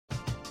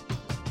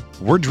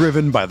We're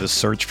driven by the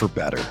search for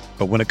better.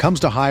 But when it comes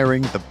to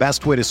hiring, the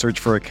best way to search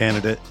for a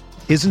candidate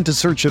isn't to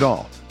search at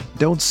all.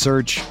 Don't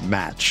search,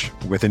 match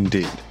with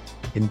Indeed.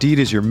 Indeed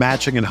is your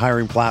matching and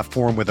hiring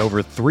platform with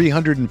over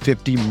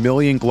 350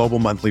 million global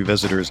monthly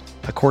visitors,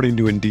 according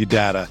to Indeed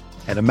data,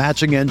 and a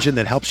matching engine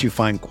that helps you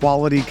find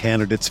quality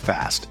candidates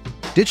fast.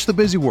 Ditch the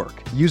busy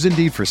work. Use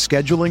Indeed for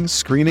scheduling,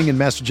 screening, and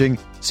messaging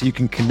so you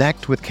can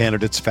connect with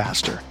candidates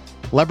faster.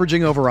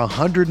 Leveraging over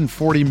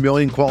 140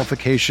 million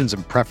qualifications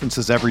and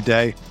preferences every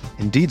day,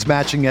 Indeed's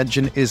matching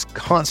engine is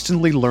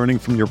constantly learning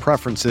from your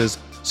preferences,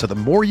 so the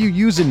more you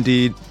use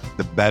Indeed,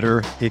 the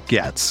better it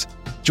gets.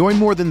 Join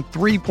more than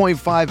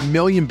 3.5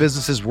 million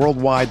businesses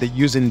worldwide that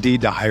use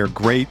Indeed to hire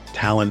great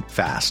talent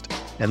fast.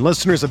 And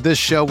listeners of this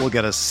show will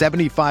get a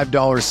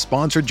 $75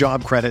 sponsored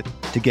job credit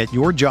to get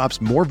your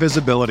jobs more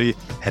visibility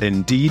at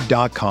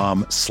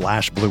Indeed.com/Blue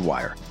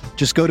Wire.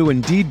 Just go to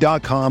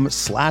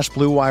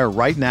Indeed.com/Blue Wire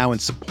right now and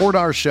support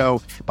our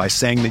show by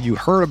saying that you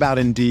heard about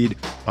Indeed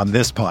on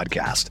this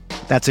podcast.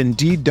 That's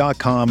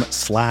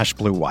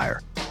Indeed.com/Blue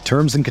Wire.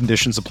 Terms and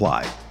conditions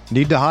apply.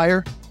 Need to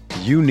hire?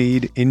 You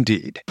need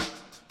Indeed.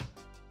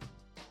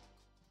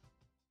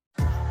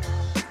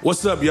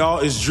 What's up, y'all?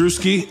 It's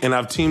Drewski, and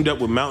I've teamed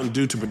up with Mountain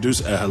Dew to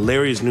produce a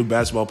hilarious new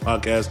basketball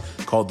podcast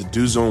called The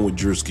Dew Zone with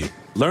Drewski.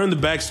 Learn the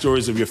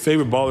backstories of your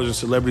favorite ballers and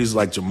celebrities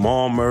like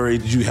Jamal Murray.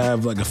 Did you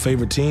have like a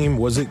favorite team?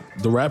 Was it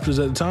the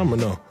Raptors at the time or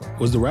no?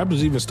 Was the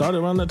Raptors even started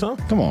around that time?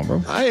 Come on,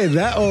 bro. I ain't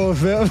that old,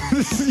 fam.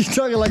 You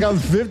talking like I'm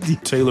 50.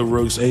 Taylor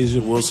Rooks, Asia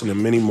Wilson,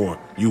 and many more.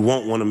 You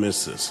won't want to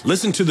miss this.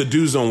 Listen to The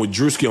Dew Zone with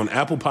Drewski on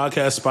Apple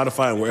Podcasts,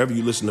 Spotify, and wherever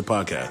you listen to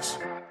podcasts.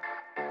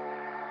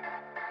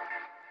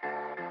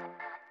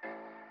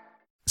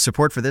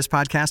 Support for this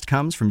podcast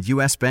comes from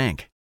U.S.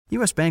 Bank.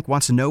 U.S. Bank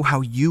wants to know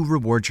how you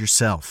reward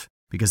yourself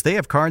because they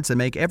have cards that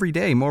make every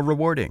day more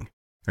rewarding.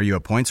 Are you a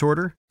points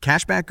hoarder,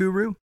 cashback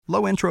guru,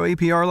 low intro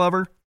APR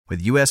lover?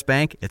 With U.S.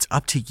 Bank, it's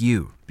up to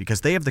you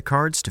because they have the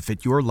cards to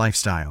fit your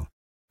lifestyle.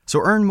 So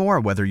earn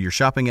more whether you're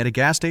shopping at a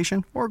gas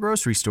station or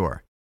grocery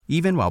store,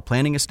 even while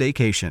planning a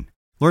staycation.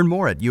 Learn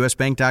more at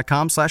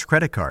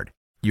usbank.com/creditcard.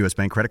 U.S.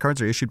 Bank credit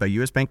cards are issued by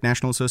U.S. Bank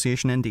National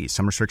Association ND.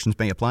 Some restrictions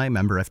may apply.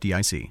 Member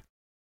FDIC.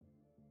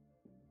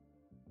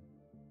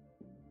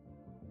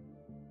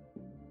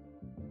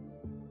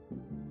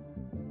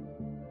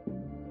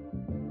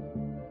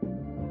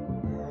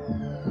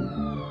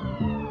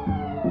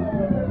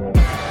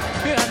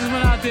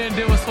 There and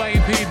did what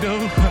Swaggy P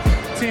do.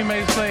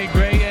 Teammates played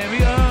great, and we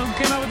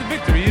came out with the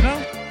victory, you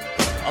know?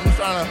 I'm just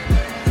trying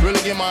to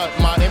really get my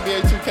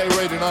NBA 2K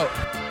rating up.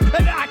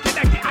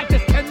 I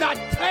just cannot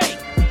take.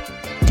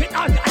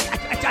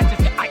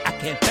 I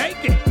can't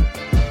take it.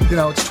 You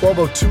know, it's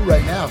 12:02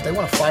 right now. If they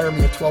want to fire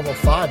me at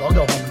 12:05, I'll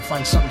go home and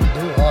find something to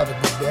do. I'll have a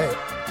good day.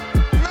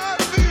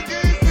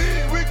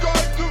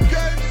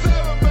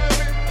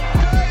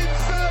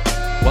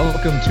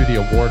 Welcome to the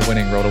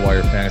award-winning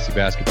RotoWire Fantasy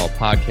Basketball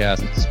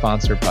Podcast. It's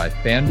sponsored by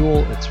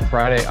FanDuel. It's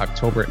Friday,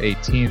 October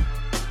 18th,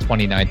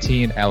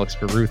 2019. Alex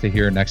Barutha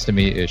here. Next to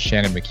me is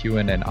Shannon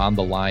McEwen, and on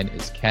the line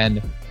is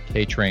Ken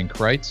K-Train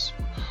Kreitz.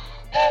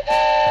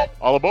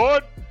 All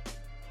aboard!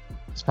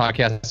 This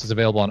podcast is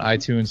available on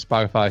iTunes,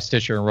 Spotify,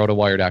 Stitcher, and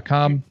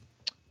RotoWire.com.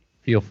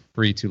 Feel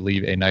free to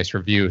leave a nice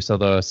review. So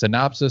the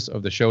synopsis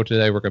of the show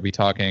today, we're going to be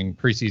talking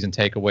preseason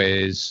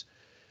takeaways,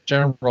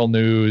 general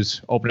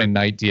news, opening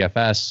night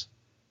DFS,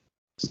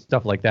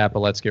 stuff like that, but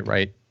let's get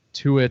right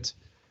to it.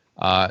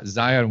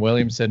 Zion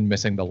Williamson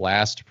missing the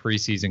last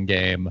preseason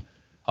game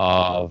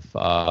of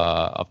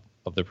the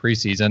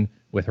preseason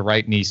with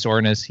right knee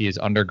soreness. He is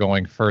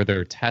undergoing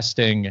further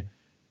testing.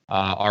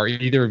 Are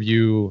either of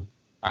you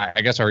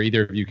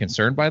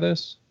concerned by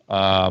this?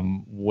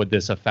 Would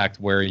this affect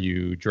where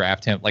you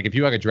draft him? Like if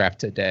you had a draft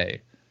today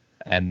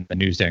and the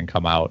news didn't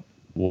come out,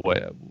 what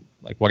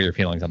are your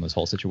feelings on this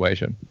whole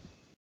situation?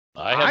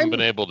 I haven't been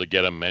able to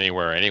get him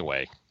anywhere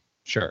anyway.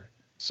 Sure.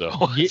 So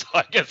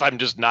I guess I'm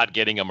just not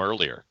getting him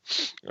earlier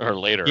or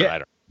later. Yeah. I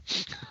don't.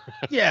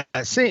 Yeah,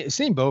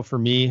 same boat for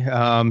me.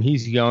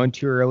 He's going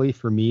too early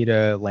for me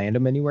to land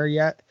him anywhere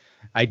yet.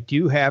 I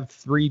do have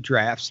 3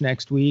 drafts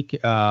next week,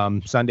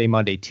 Sunday,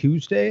 Monday,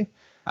 Tuesday.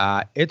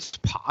 It's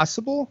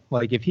possible,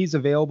 like if he's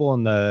available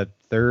in the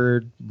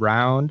 3rd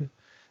round,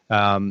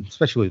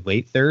 especially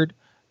late 3rd,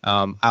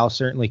 I'll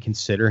certainly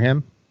consider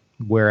him.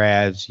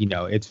 Whereas,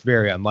 it's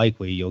very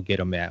unlikely you'll get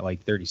him at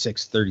like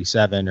 36,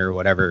 37 or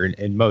whatever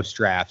in most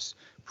drafts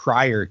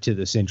prior to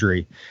this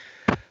injury.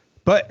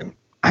 But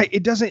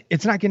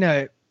it's not going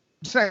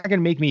to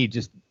make me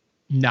just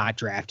not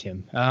draft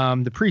him.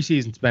 The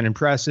preseason's been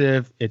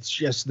impressive. It's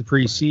just the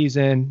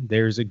preseason.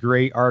 There's a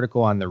great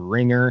article on The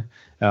Ringer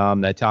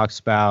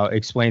that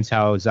explains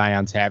how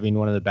Zion's having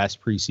one of the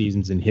best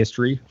preseasons in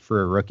history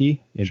for a rookie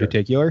in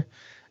particular.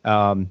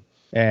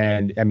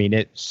 And I mean,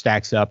 it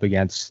stacks up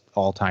against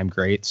all-time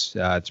greats.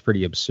 It's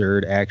pretty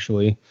absurd,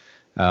 actually.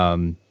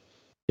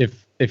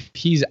 If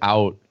he's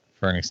out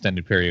for an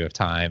extended period of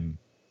time,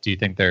 do you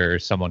think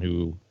there's someone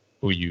who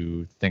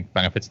you think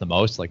benefits the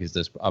most? Like, is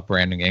this a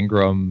Brandon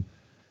Ingram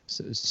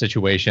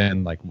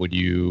situation? Like, would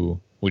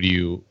you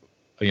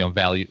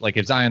value? Like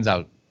if Zion's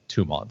out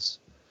 2 months,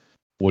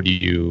 would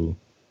you?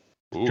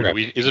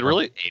 Is it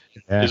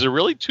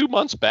really 2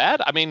 months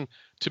bad? I mean,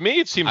 to me,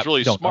 it seems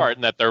really smart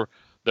in that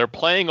they're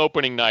playing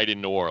opening night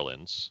in New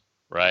Orleans,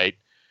 right?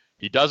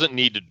 He doesn't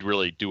need to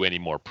really do any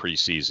more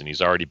preseason.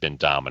 He's already been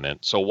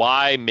dominant. So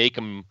why make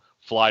him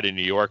fly to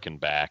New York and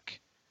back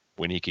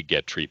when he could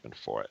get treatment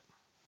for it?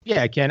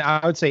 Yeah, Ken,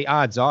 I would say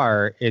odds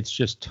are it's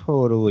just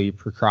totally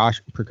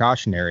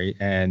precautionary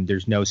and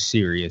there's no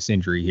serious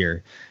injury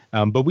here.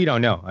 But we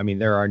don't know. I mean,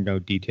 there are no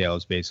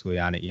details basically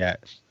on it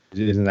yet.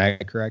 Isn't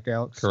that correct,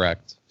 Alex?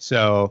 Correct.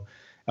 So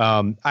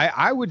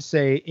I would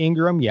say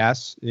Ingram,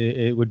 yes,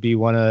 it would be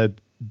one of the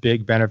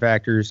big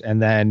benefactors.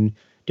 And then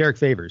Derek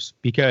Favors,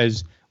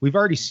 because we've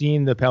already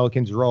seen the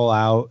Pelicans roll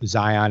out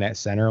Zion at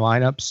center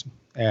lineups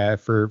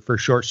for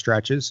short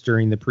stretches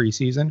during the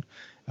preseason.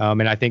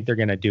 And I think they're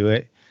going to do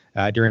it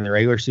during the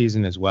regular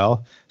season as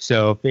well.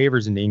 So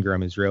Favors and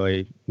Ingram is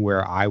really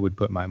where I would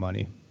put my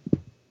money.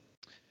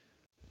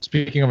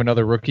 Speaking of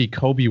another rookie,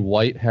 Kobe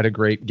White had a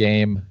great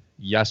game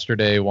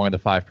yesterday, one of the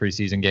 5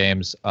 preseason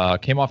games.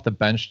 Came off the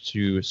bench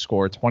to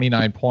score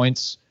 29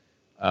 points.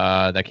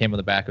 That came on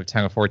the back of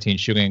 10 of 14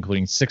 shooting,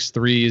 including 6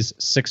 threes,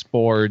 6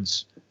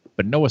 boards,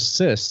 but no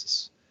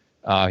assists.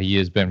 He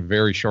has been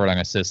very short on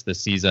assists this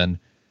season.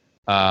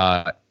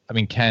 I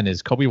mean, Ken,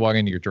 is Kobe White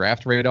in your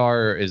draft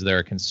radar? Or is there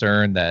a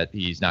concern that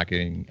he's not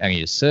getting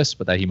any assists,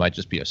 but that he might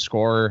just be a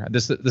scorer?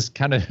 This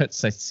kind of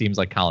seems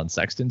like Colin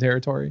Sexton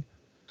territory.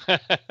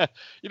 I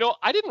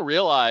didn't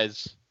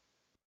realize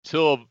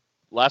till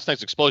last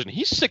night's explosion.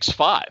 He's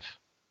 6'5".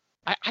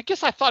 I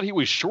guess I thought he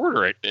was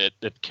shorter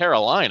at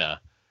Carolina.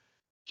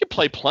 He can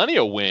play plenty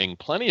of wing,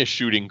 plenty of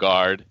shooting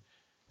guard.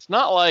 It's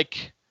not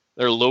like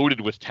they're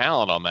loaded with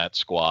talent on that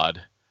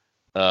squad.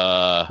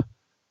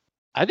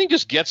 I think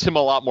just gets him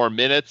a lot more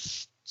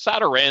minutes.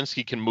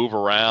 Satoransky can move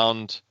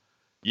around.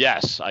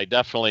 Yes, I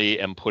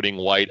definitely am putting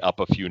White up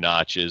a few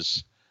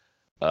notches,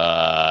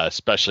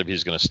 especially if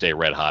he's going to stay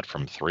red hot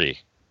from 3.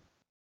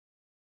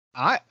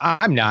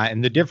 I'm not.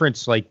 And the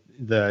difference, like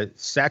the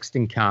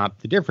Sexton comp,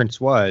 the difference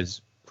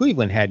was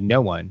Cleveland had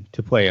no one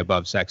to play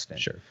above Sexton.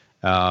 Sure.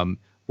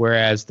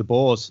 Whereas the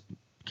Bulls,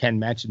 Ken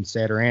mentioned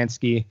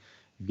Satoransky,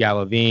 you've got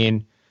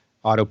Levine,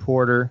 Otto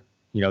Porter.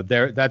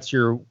 That's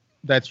your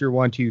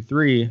 1, 2,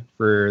 3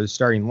 for the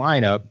starting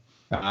lineup.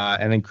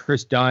 And then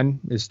Chris Dunn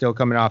is still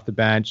coming off the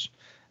bench.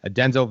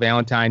 Denzel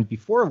Valentine,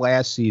 before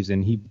last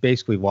season, he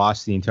basically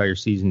lost the entire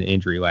season to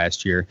injury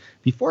last year.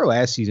 Before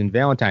last season,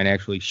 Valentine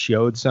actually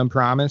showed some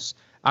promise.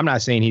 I'm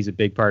not saying he's a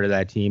big part of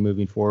that team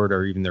moving forward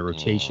or even the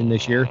rotation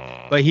this year,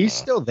 but he's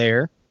still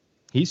there.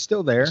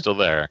 Still there.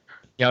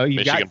 You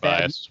Michigan got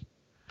bias.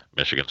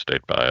 Michigan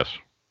State bias.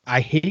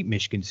 I hate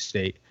Michigan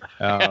State.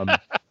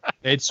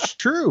 It's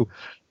true.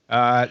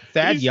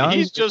 Thad Young.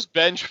 He's just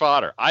bench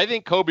fodder. I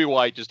think Kobe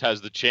White just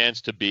has the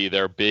chance to be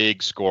their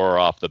big scorer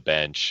off the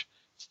bench.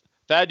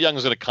 Thad Young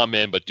is going to come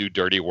in but do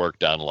dirty work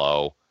down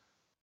low.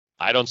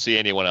 I don't see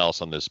anyone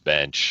else on this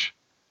bench,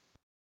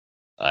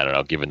 I don't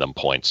know, giving them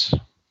points.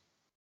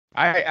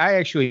 I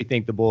actually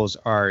think the Bulls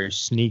are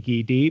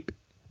sneaky deep.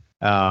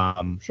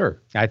 Sure.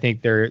 I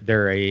think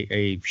they're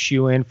a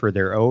shoe-in for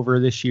their over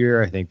this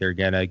year. I think they're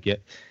going to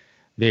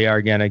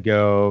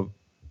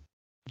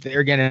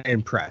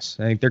impress.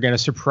 I think they're going to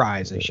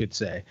surprise, I should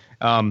say.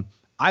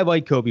 I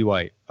like Kobe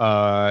White.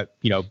 Before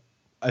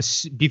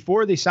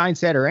they signed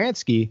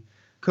Satoransky,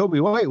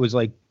 Kobe White was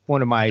like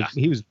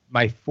he was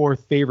my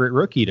 4th favorite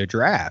rookie to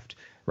draft.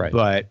 Right.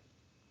 But,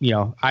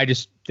 I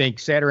just think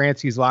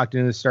Satoransky's locked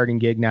into the starting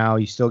gig now.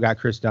 You still got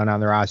Chris Dunn on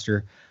the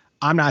roster.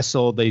 I'm not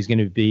sold that he's going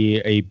to be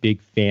a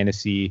big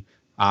fantasy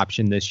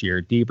option this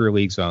year. Deeper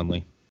leagues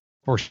only.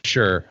 For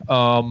sure.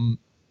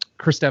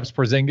 Kristaps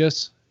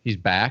Porzingis, he's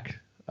back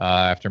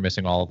after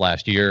missing all of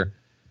last year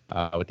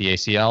with the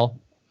ACL.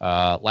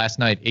 Last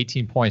night,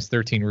 18 points,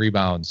 13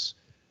 rebounds.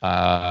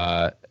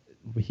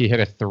 He hit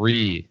a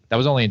 3. That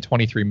was only in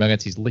 23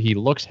 minutes. He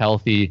looks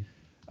healthy.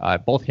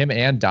 Both him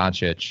and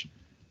Doncic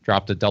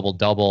dropped a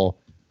double-double.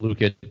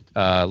 Luka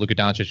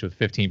Doncic with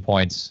 15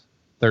 points,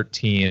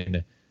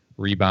 13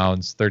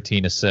 rebounds,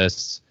 13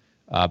 assists,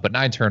 but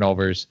 9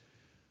 turnovers.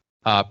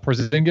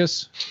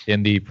 Porzingis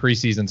in the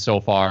preseason so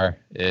far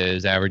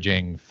is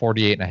averaging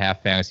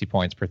 48.5 fantasy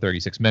points per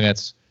 36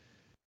 minutes.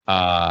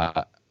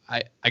 I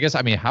guess,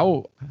 I mean,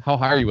 how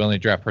high are you willing to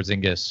draft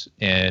Porzingis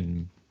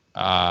in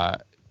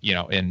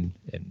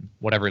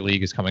whatever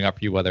league is coming up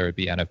for you, whether it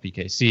be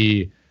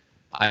NFBKC?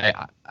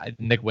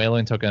 Nick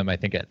Whalen took him, I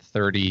think, at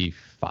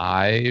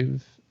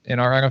 35 in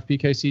our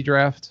NFBKC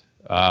draft.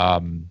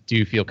 Do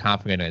you feel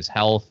confident in his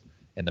health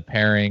and the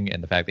pairing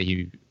and the fact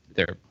that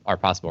there are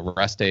possible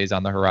rest days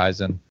on the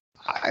horizon?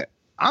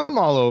 I'm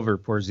all over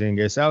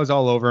Porzingis. I was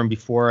all over him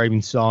before I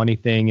even saw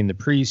anything in the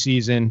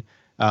preseason.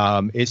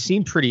 It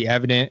seemed pretty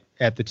evident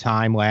at the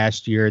time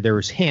last year. There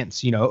was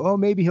hints,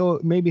 maybe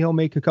he'll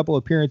make a couple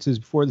appearances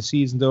before the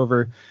season's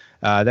over.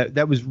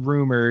 That was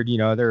rumored.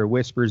 There were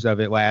whispers of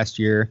it last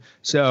year.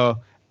 So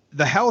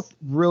the health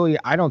really,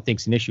 I don't think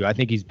is an issue. I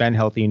think he's been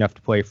healthy enough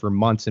to play for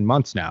months and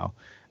months now.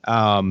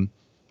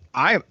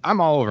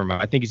 I'm all over him.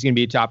 I think he's going to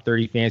be a top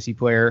 30 fantasy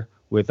player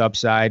with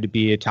upside to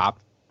be a top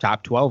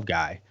 12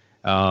 guy.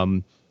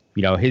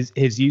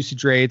 His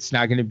usage rate's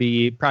probably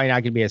not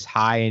going to be as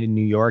high in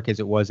New York as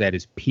it was at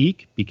his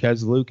peak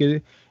because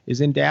Luka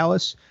is in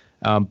Dallas.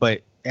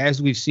 But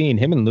as we've seen,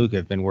 him and Luka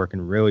have been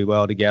working really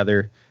well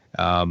together.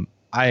 I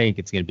think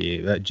it's going to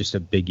be just a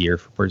big year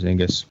for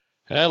Porzingis.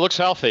 Yeah, it looks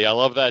healthy. I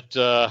love that.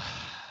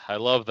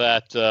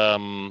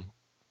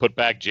 Put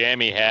back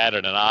jam he had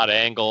at an odd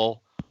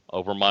angle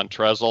over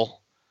Montrezl.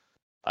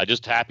 I'm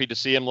just happy to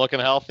see him looking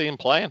healthy and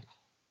playing.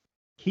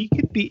 He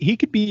could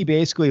be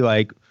basically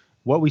like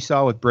what we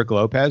saw with Brook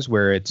Lopez,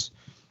 where it's,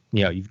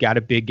 you've got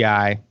a big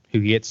guy who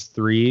gets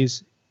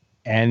threes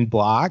and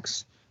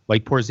blocks.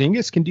 Like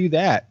Porzingis can do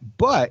that,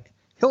 but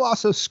he'll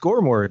also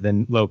score more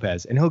than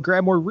Lopez, and he'll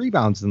grab more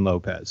rebounds than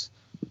Lopez.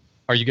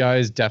 Are you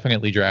guys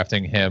definitely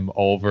drafting him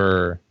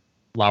over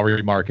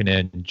Lauri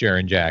Markkanen,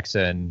 Jaren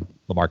Jackson,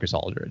 LaMarcus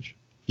Aldridge?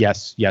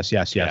 Yes.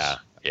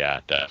 Yeah,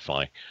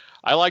 definitely.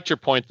 I liked your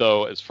point,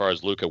 though, as far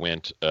as Luka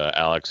went,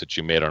 Alex, that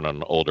you made on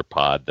an older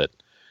pod, that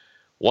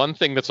one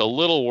thing that's a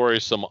little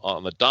worrisome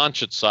on the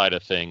Doncic side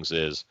of things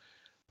is,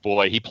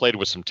 boy, he played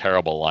with some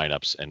terrible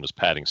lineups and was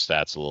padding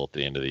stats a little at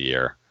the end of the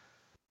year.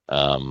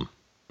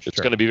 It's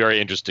going to be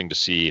very interesting to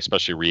see,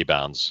 especially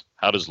rebounds.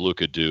 How does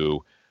Luka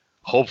do,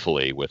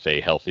 hopefully, with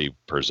a healthy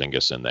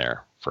Porzingis in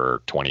there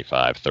for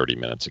 25, 30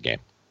 minutes a game?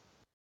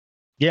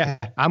 Yeah,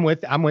 I'm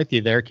with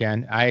you there,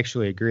 Ken. I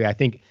actually agree. I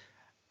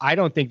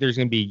don't think there's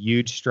going to be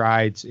huge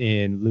strides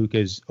in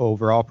Luka's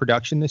overall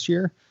production this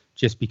year,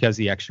 just because of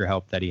the extra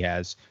help that he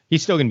has.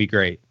 He's still going to be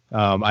great.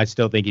 I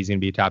still think he's going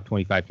to be a top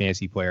 25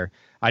 fantasy player.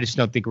 I just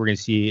don't think we're going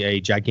to see a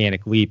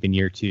gigantic leap in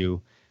year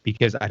two,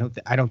 because I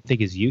don't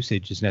think his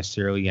usage is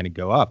necessarily going to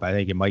go up. I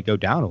think it might go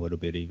down a little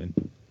bit even.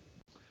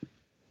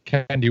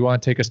 Ken, do you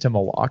want to take us to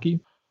Milwaukee?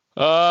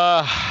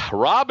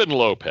 Robin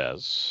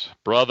Lopez,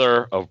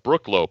 brother of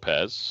Brook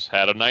Lopez,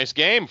 had a nice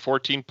game,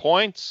 14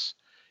 points.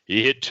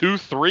 He hit 2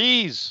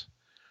 threes,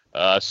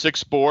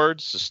 6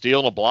 boards, a steal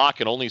and a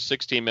block in only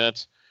 16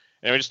 minutes.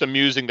 And it was just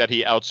amusing that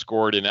he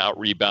outscored and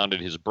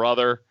out-rebounded his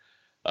brother.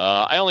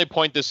 I only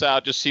point this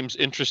out, just seems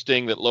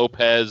interesting that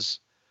Lopez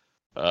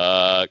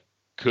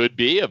could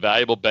be a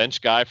valuable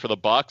bench guy for the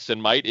Bucks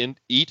and might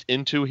eat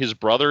into his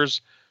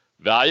brother's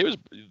values.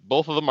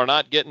 Both of them are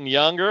not getting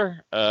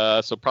younger,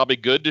 so probably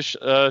good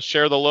to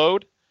share the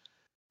load.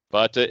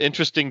 But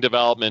interesting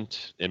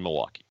development in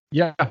Milwaukee.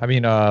 Yeah, I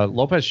mean,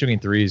 Lopez shooting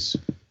threes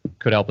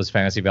could help his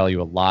fantasy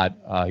value a lot.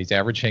 He's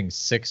averaging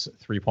 6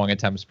 3-point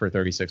attempts per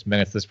 36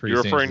 minutes this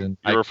preseason.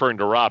 You're referring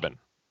to Robin.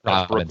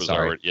 Robin,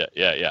 sorry.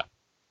 Yeah.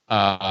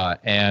 I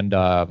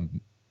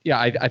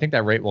think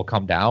that rate will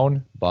come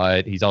down,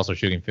 but he's also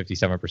shooting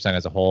 57%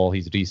 as a whole.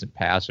 He's a decent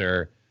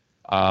passer.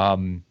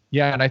 And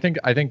I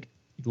think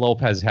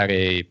Lopez had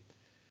a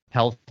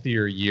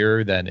healthier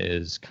year than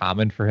is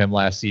common for him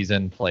last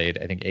season. Played,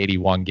 I think,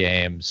 81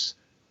 games.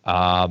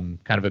 Kind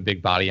of a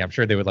big body. I'm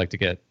sure they would like to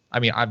get. I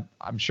mean,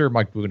 I'm sure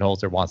Mike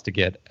Budenholzer wants to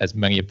get as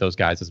many of those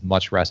guys as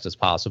much rest as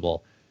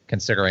possible,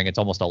 considering it's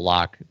almost a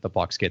lock the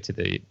Bucks get to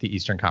the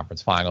Eastern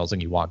Conference Finals,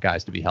 and you want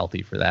guys to be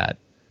healthy for that.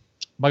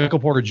 Michael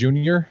Porter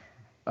Jr.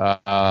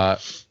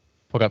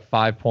 Put up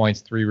 5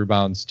 points, 3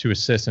 rebounds, 2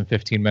 assists in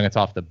 15 minutes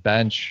off the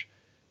bench.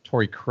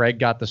 Torrey Craig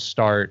got the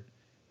start.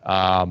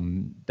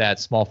 That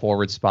small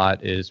forward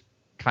spot is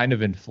kind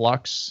of in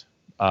flux,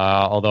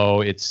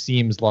 although it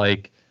seems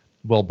like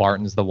Will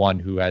Barton's the one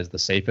who has the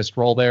safest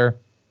role there.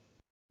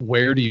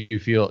 Where do you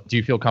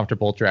feel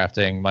comfortable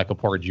drafting Michael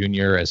Porter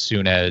Jr. as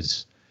soon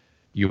as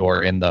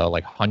you're in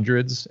the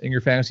hundreds in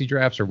your fantasy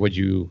drafts, or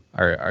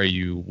are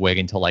you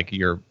waiting till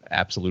your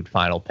absolute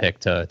final pick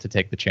to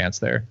take the chance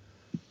there?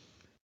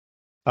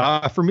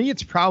 For me,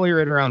 it's probably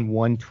right around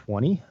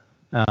 120.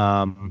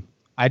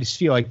 I just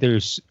feel like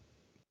there's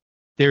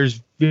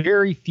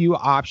very few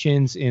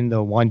options in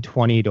the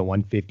 120 to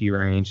 150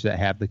 range that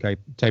have the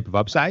type of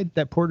upside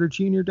that Porter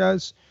Jr.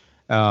 does.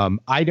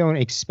 I don't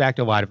expect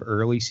a lot of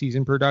early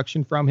season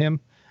production from him,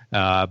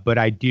 but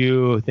I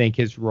do think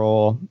his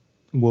role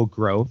will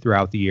grow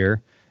throughout the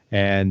year,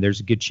 and there's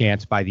a good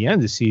chance by the end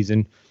of the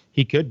season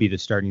he could be the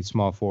starting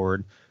small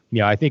forward.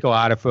 I think a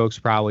lot of folks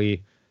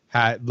probably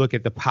look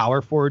at the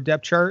power forward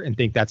depth chart and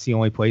think that's the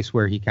only place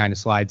where he kind of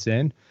slides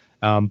in.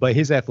 But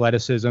his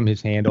athleticism,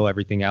 his handle,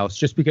 everything else,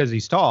 just because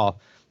he's tall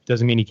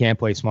doesn't mean he can't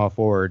play small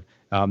forward.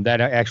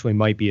 That actually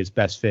might be his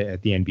best fit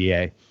at the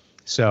NBA.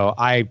 So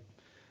I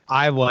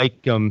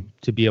like him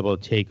to be able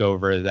to take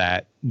over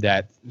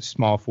that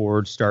small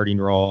forward starting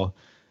role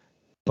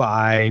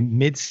by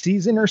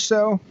mid-season or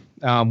so,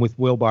 with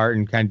Will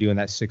Barton kind of doing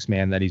that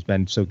 6-man that he's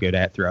been so good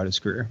at throughout his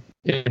career.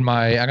 In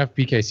my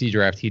NFBKC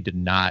draft, he did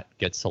not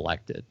get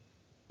selected.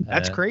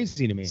 That's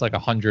crazy to me. It's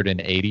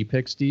 180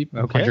 picks deep.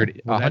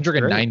 Okay.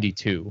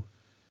 192.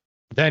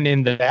 Then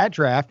in that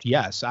draft,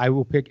 yes, I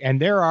will pick.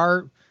 And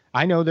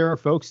I know there are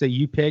folks that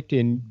you picked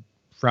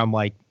from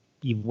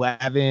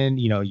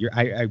 11,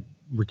 I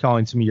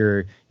recalling some of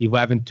your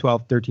 11,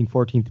 12, 13,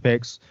 14th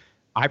picks.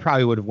 I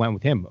probably would have went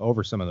with him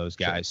over some of those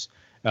guys.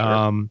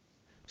 Sure.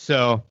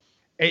 So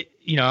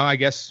I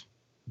guess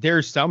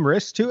there's some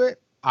risk to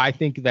it. I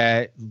think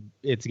that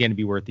it's going to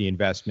be worth the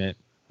investment,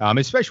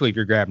 especially if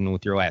you're grabbing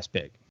with your last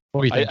pick.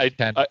 What do you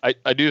think?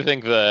 I do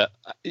think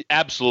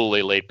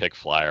absolutely late pick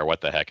flyer. What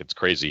the heck? It's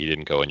crazy he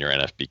didn't go in your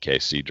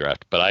NFBKC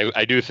draft. But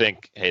I do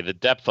think, hey, the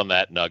depth on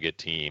that Nugget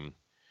team,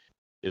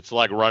 it's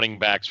like running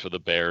backs for the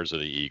Bears or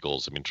the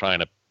Eagles. I mean,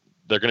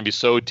 they're going to be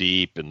so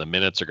deep and the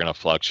minutes are going to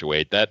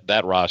fluctuate.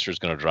 That roster is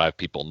going to drive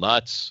people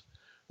nuts.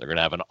 They're going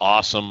to have an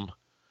awesome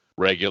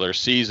regular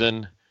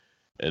season,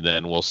 and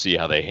then we'll see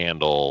how they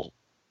handle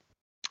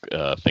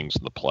things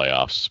in the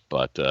playoffs.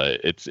 But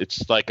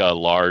it's like a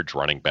large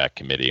running back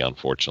committee,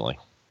 unfortunately.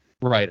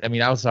 Right. I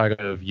mean, outside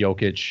of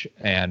Jokic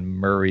and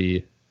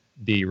Murray,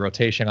 the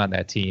rotation on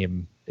that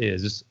team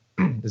is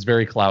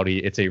very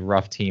cloudy. It's a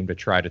rough team to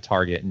try to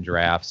target in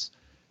drafts.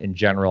 In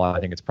general, I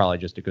think it's probably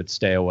just a good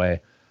stay away.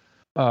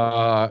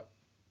 Our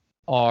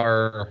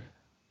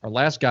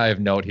last guy of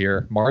note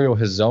here, Mario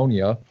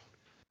Hezonja,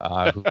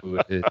 who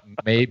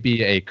may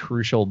be a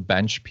crucial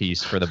bench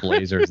piece for the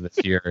Blazers this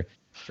year.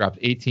 Dropped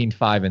 18,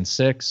 5, and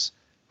 6.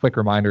 Quick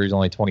reminder, he's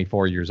only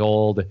 24 years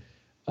old.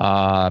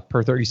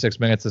 Per 36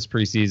 minutes this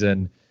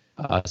preseason,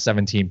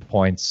 17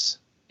 points,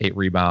 8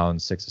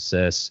 rebounds, 6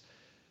 assists.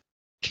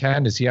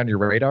 Ken, is he on your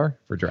radar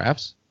for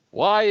drafts?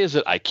 Why is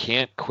it I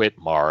can't quit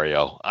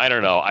Mario? I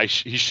don't know.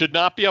 He should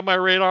not be on my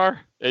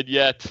radar, and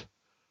yet,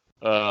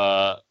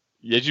 as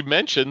you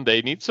mentioned,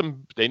 they need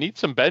some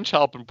bench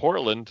help in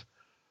Portland.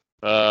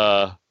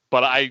 But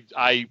I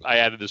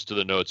added this to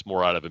the notes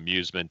more out of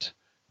amusement.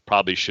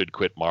 Probably should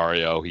quit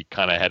Mario. He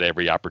kind of had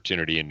every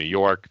opportunity in New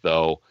York,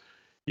 though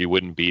he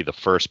wouldn't be the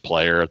first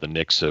player the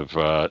Knicks have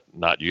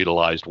not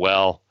utilized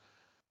well.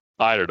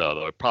 I don't know,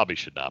 though. It probably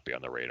should not be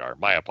on the radar.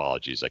 My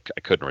apologies. I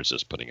couldn't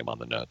resist putting him on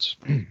the notes.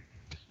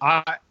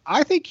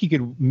 I think he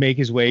could make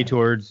his way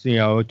towards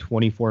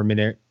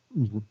 24-minute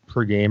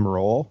per game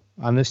role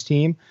on this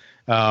team.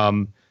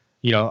 I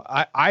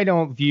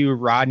don't view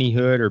Rodney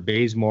Hood or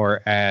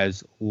Bazemore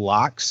as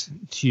locks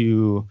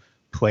to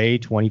play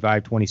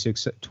 25,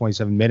 26,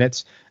 27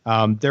 minutes.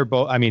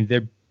 They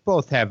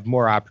both have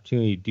more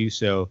opportunity to do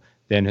so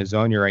than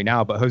Hezonja right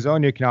now, but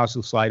Hezonja can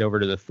also slide over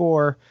to the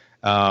 4.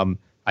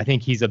 I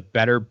think he's a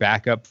better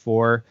backup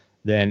 4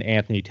 than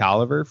Anthony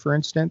Tolliver, for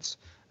instance,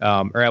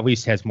 or at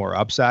least has more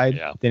upside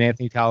than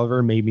Anthony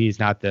Tolliver. Maybe he's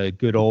not the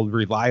good old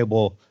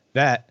reliable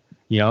vet,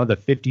 the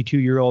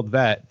 52-year-old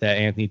vet that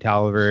Anthony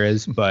Tolliver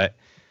is, but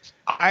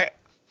I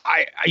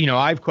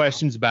have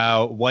questions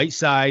about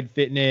Whiteside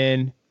fitting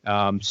in.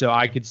 So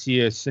I could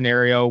see a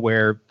scenario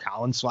where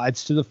Collins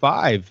slides to the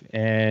 5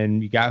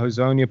 and you got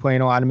Hezonja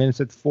playing a lot of minutes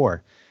at the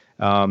 4.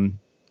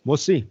 We'll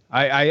see.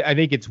 I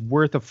think it's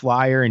worth a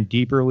flyer in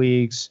deeper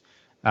leagues,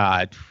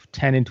 10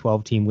 and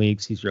 12 team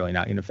leagues. He's really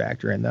not going to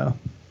factor in, though.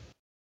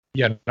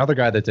 Yeah, another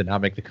guy that did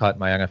not make the cut in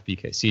my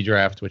NFBKC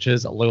draft, which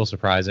is a little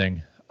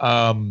surprising.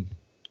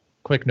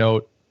 Quick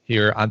note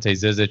here, Ante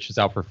Zizic is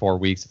out for 4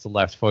 weeks. It's a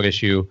left foot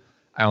issue.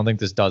 I don't think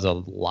this does a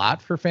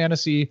lot for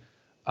fantasy,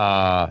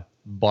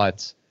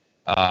 but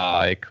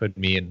it could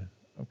mean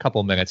a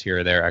couple minutes here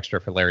or there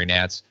extra for Larry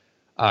Nance.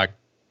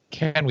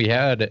 Ken, we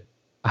had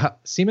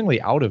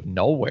seemingly out of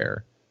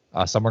nowhere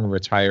someone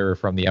retire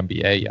from the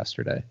NBA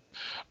yesterday.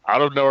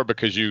 Out of nowhere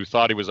because you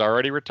thought he was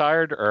already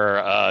retired,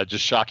 or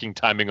just shocking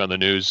timing on the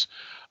news?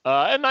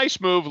 A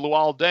nice move.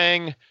 Luol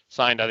Deng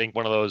signed, I think,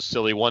 one of those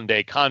silly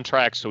one-day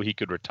contracts so he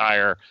could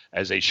retire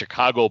as a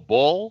Chicago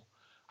Bull.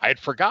 I had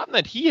forgotten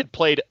that he had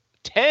played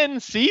 10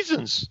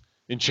 seasons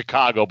in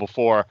Chicago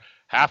before,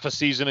 half a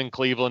season in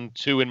Cleveland,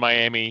 2 in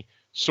Miami,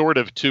 sort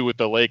of 2 with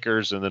the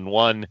Lakers, and then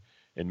 1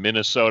 in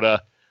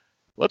Minnesota.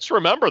 Let's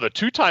remember the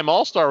 2-time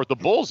All-Star with the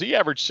Bulls. He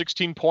averaged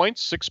 16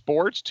 points, 6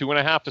 boards,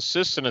 2.5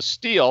 assists, and a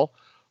steal,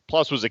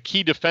 plus was a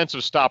key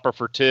defensive stopper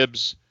for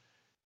Tibbs.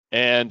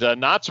 And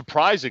not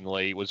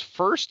surprisingly, was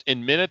first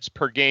in minutes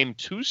per game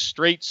 2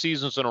 straight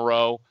seasons in a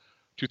row,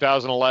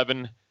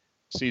 2011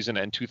 season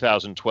and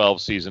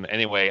 2012 season.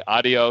 Anyway,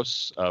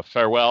 adios,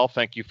 farewell.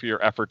 Thank you for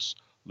your efforts,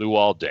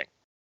 Luol Deng.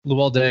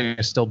 Luol Deng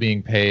is still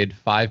being paid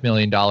 $5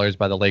 million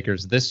by the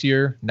Lakers this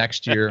year,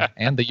 next year,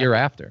 and the year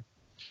after.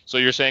 So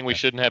you're saying we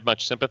shouldn't have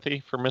much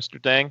sympathy for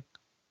Mr. Deng?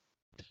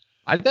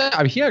 I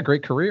mean, he had a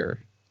great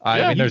career.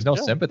 There's no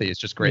sympathy. It's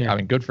just great. Yeah. I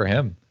mean, good for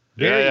him.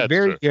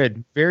 Very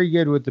good. Very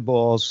good with the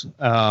Bulls.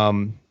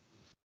 The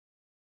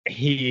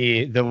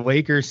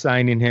Lakers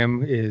signing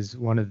him is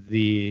one of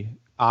the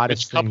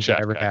oddest things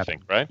that ever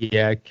happened, right?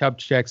 Yeah,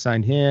 Kupchak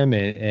signed him,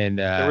 and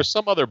there was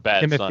some other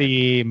bad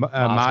Timothy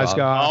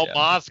Mozgov. Oh,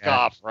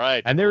 Mozgov,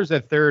 right? And there was a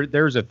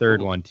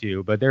third one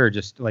too, but they were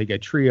just like a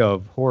trio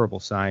of horrible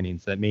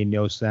signings that made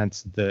no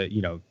sense.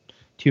 2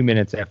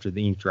 minutes after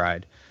the ink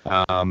dried.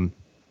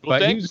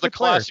 But he was the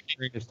classic.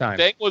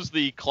 Deng was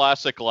the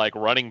classic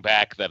running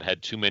back that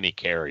had too many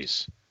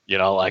carries.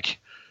 Right.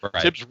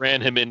 Tibbs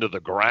ran him into the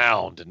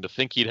ground, and to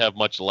think he'd have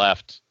much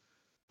left,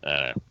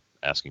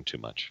 asking too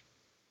much.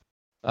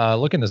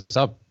 Looking this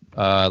up,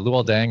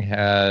 Luol Deng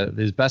had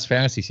his best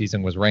fantasy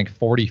season was ranked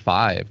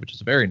 45, which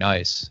is very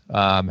nice.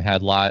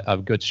 Had a lot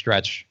of good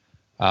stretch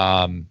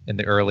in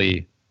the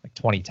early like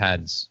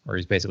 2010s, where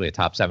he's basically a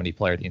top 70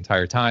 player the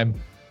entire time.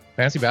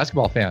 Fantasy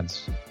basketball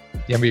fans,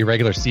 the NBA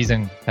regular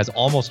season has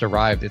almost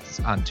arrived. It's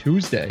on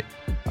Tuesday.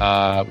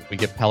 We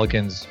get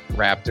Pelicans,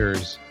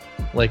 Raptors,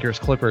 Lakers,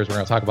 Clippers. We're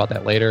going to talk about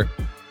that later.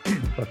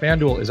 But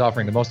FanDuel is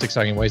offering the most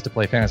exciting ways to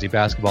play fantasy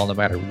basketball no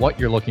matter what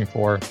you're looking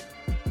for.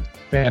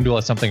 FanDuel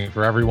has something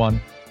for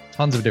everyone.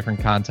 Tons of different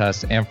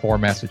contests and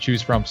formats to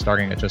choose from,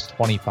 starting at just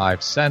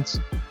 25 cents.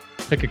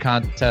 Pick a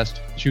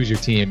contest, choose your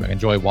team, and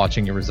enjoy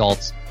watching your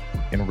results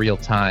in real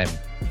time.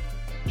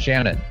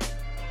 Shannon,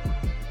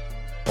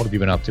 what have you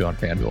been up to on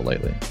FanDuel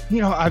lately?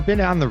 I've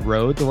been on the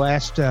road the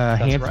last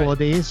handful of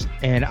days,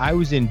 and I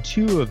was in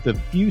 2 of the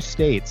few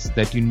states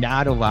that do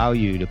not allow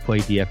you to play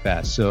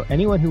DFS. So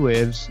anyone who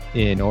lives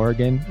in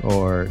Oregon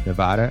or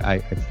Nevada, I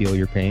feel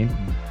your pain.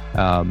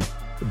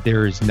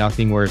 There is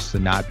nothing worse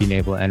than not being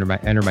able to enter my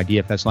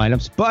DFS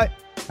lineups. But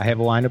I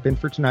have a lineup in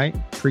for tonight,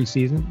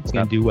 preseason. It's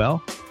going to do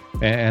well.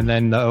 And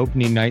then the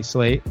opening night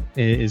slate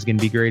is going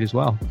to be great as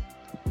well.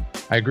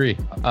 I agree.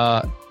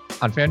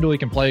 On FanDuel, you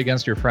can play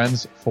against your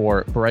friends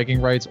for bragging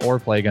rights or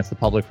play against the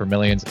public for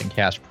millions in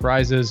cash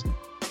prizes.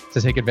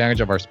 To take advantage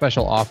of our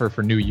special offer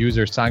for new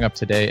users, sign up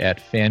today at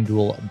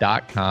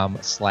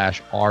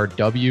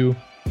FanDuel.com/RW.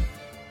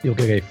 You'll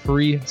get a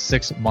free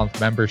 6-month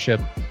membership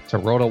to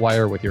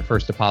RotoWire with your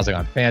first deposit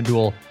on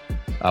FanDuel.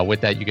 With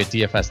that, you get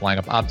DFS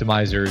lineup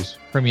optimizers,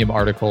 premium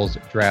articles,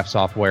 draft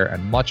software,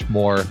 and much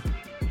more.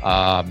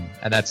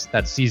 And that's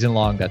season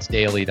long, that's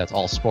daily, that's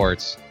all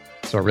sports.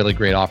 So a really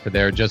great offer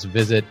there. Just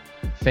visit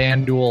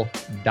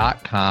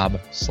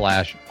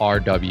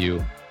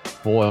FanDuel.com/RW.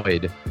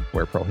 Void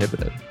where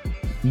prohibited.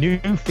 New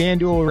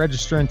FanDuel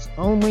registrants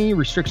only.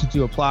 Restrictions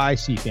to apply.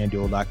 See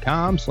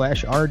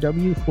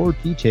FanDuel.com/RW for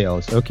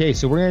details. Okay,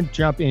 so we're going to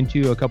jump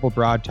into a couple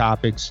broad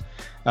topics.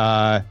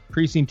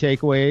 Preseason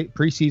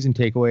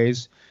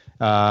takeaways.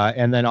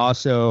 And then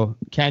also,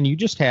 Ken, you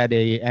just had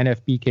a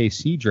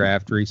NFBKC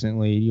draft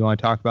recently. You want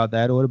to talk about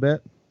that a little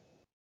bit?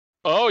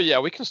 Oh, yeah,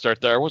 we can start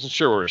there. I wasn't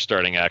sure where we were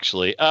starting,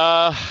 actually.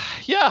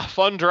 Yeah,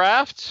 fun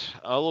draft.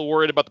 A little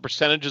worried about the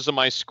percentages of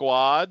my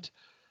squad.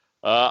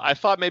 I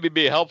thought maybe it'd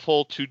be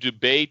helpful to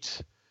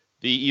debate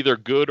the either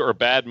good or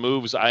bad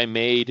moves I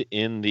made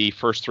in the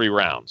first 3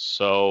 rounds.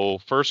 So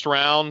first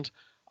round,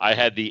 I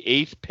had the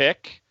 8th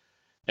pick,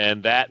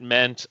 and that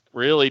meant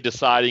really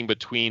deciding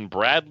between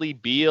Bradley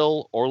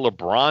Beal or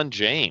LeBron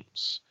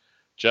James.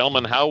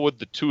 Gentlemen, how would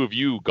the 2 of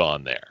you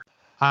gone there?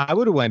 I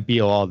would have went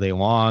Beal all day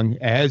long,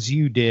 as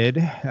you did.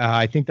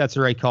 I think that's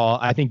the right call.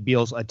 I think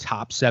Beal's a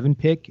top 7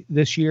 pick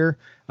this year.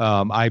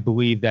 I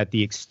believe that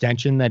the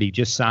extension that he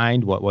just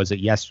signed, what was it,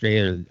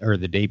 yesterday or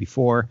the day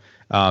before,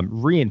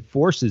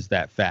 reinforces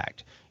that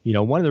fact.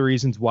 One of the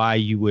reasons why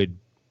he would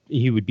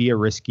be a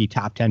risky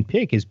top 10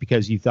 pick is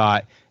because you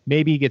thought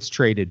maybe he gets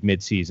traded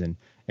midseason.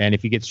 And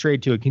if he gets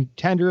traded to a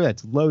contender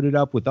that's loaded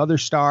up with other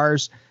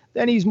stars,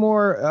 then he's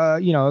more,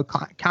 a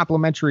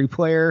complimentary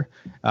player.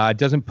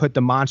 Doesn't put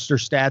the monster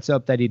stats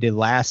up that he did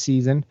last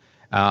season.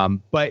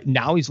 But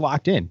now he's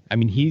locked in. I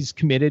mean, he's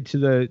committed to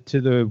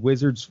the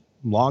Wizards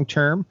long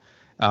term.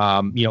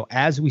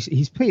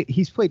 He's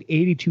played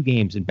 82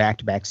 games in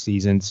back-to-back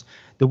seasons.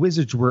 The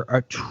Wizards were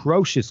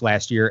atrocious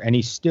last year, and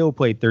he still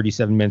played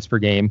 37 minutes per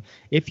game.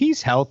 If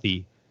he's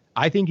healthy,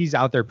 I think he's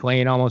out there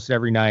playing almost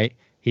every night.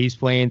 He's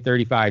playing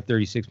 35,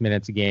 36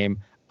 minutes a game.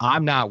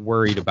 I'm not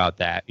worried about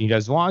that.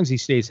 As long as he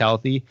stays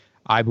healthy,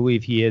 I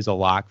believe he is a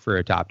lock for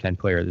a top 10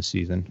 player this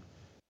season.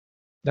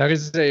 That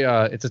is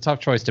it's a tough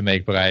choice to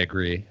make, but I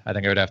agree. I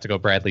think I would have to go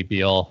Bradley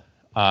Beal.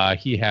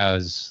 He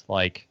has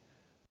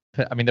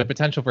the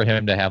potential for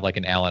him to have like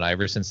an Allen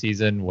Iverson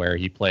season where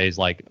he plays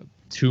like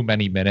too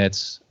many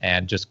minutes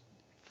and just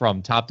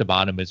from top to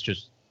bottom,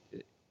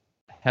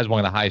 has one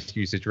of the highest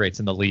usage rates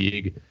in the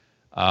league.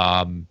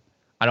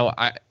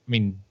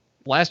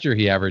 Last year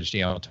he averaged,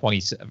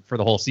 20 for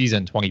the whole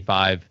season,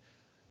 25,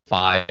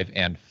 5,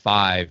 and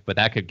 5, but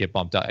that could get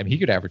bumped up. I mean, he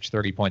could average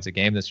 30 points a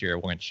game this year.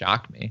 It wouldn't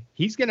shock me. I think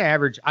he's going to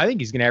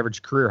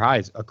average career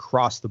highs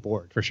across the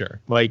board. For sure.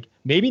 Like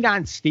maybe not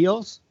in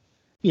steals.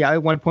 Yeah,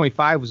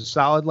 1.5 was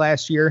solid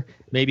last year.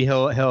 Maybe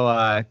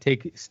he'll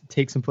take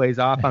some plays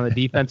off on the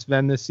defensive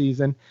end this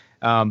season.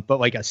 But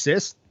like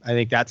assists, I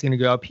think that's going to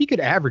go up. He could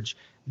average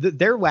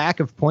their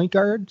lack of point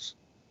guards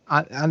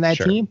on that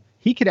team.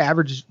 He could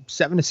average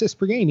 7 assists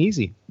per game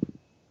easy.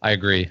 I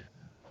agree.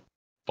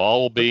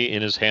 Ball will be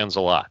in his hands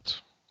a lot.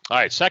 All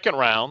right, second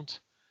round.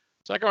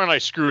 I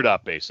screwed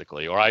up,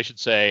 basically. Or I should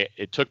say,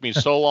 it took me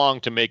so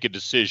long to make a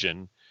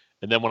decision.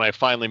 And then when I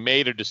finally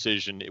made a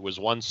decision, it was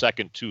 1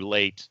 second too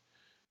late.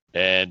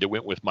 And it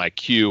went with my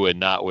cue and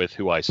not with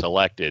who I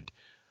selected.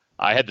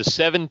 I had the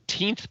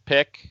 17th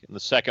pick in the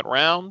second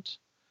round.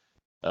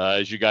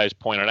 As you guys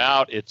pointed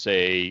out, it's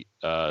a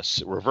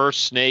reverse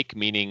snake,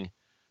 meaning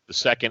the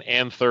second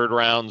and third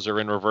rounds are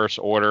in reverse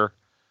order.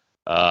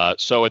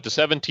 So at the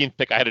 17th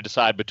pick, I had to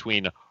decide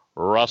between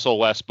Russell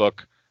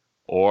Westbrook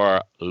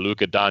or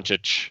Luka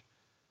Doncic.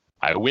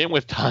 I went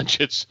with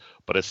Doncic,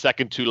 but a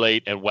second too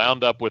late and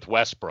wound up with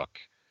Westbrook.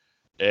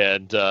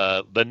 And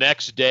the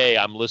next day,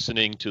 I'm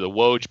listening to the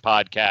Woj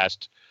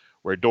podcast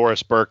where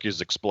Doris Burke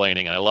is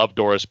explaining, and I love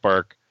Doris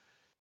Burke.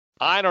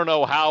 I don't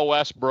know how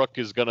Westbrook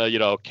is going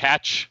to,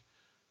 catch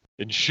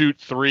and shoot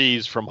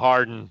threes from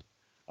Harden.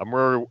 I'm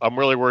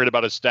really worried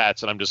about his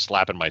stats, and I'm just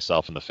slapping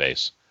myself in the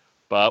face.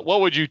 But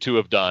what would you two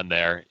have done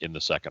there in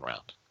the second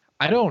round?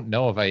 I don't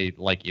know if I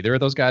like either of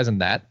those guys in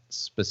that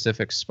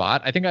specific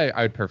spot. I think I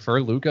would prefer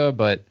Luka,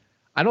 but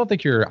I don't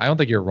think you're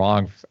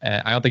wrong.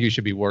 I don't think you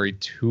should be worried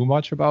too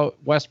much about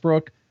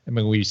Westbrook. I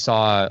mean, we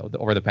saw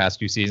over the past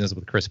few seasons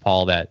with Chris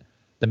Paul that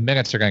the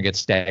minutes are going to get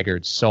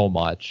staggered so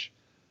much.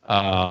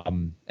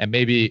 And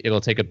maybe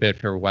it'll take a bit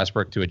for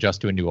Westbrook to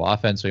adjust to a new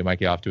offense, so he might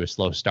get off to a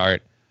slow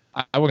start.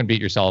 I wouldn't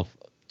beat yourself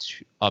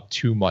up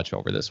too much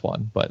over this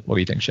one, but what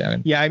do you think,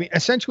 Shannon? Yeah, I mean,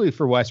 essentially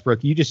for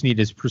Westbrook, you just need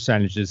his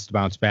percentages to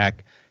bounce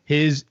back.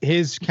 His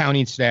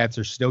counting stats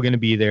are still going to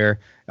be there.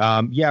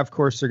 Yeah, of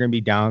course, they're going to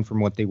be down from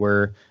what they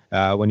were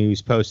when he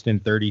was posting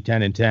 30,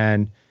 10, and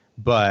 10,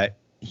 but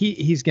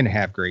he's going to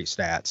have great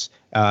stats.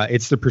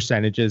 It's the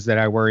percentages that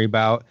I worry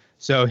about.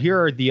 So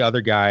here are the other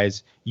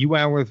guys. You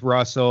went with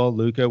Russell.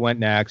 Luka went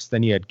next.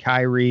 Then you had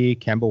Kyrie,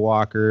 Kemba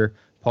Walker,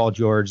 Paul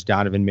George,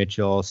 Donovan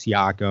Mitchell,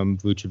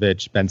 Siakam,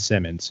 Vucevic, Ben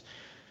Simmons.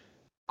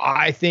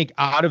 I think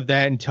out of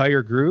that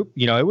entire group,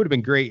 it would have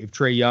been great if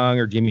Trae Young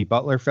or Jimmy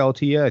Butler fell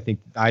to you. I think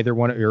either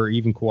one, or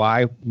even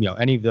Kawhi,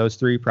 any of those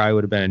three probably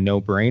would have been a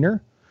no-brainer.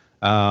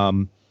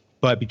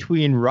 But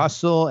between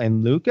Russell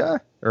and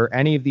Luka, or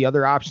any of the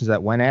other options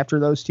that went after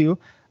those two,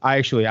 I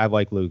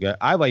like Luka.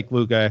 I like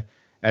Luka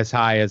as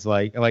high as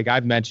like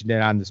I've mentioned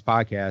it on this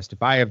podcast.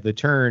 If I have the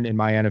turn in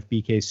my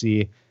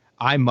NFBKC,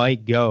 I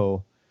might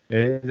go.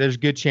 There's a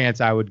good chance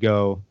I would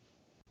go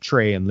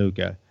Trae and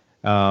Luka.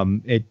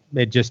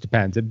 It just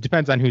depends. It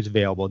depends on who's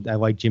available. I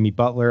like Jimmy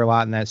Butler a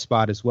lot in that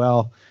spot as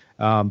well.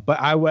 But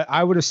I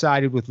would have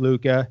sided with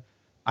Luka.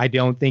 I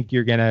don't think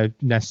you're gonna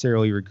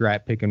necessarily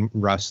regret picking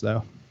Russ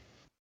though.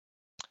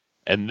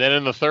 And then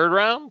in the third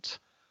round,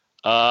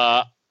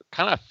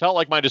 kind of felt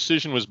like my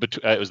decision was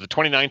it was the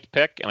 29th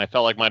pick, and I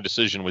felt like my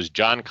decision was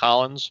John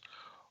Collins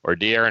or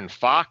De'Aaron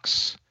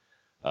Fox.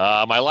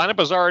 My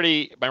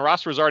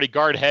roster was already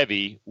guard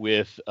heavy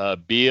with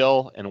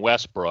Beal and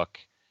Westbrook,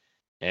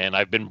 and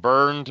I've been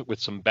burned with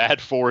some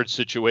bad forward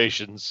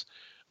situations,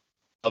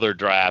 other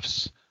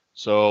drafts.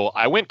 So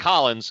I went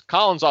Collins.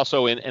 Collins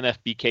also in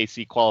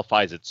NFBKC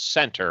qualifies at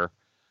center.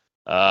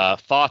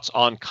 Thoughts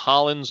on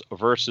Collins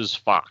versus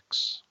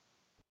Fox?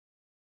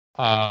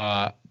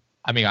 I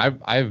mean,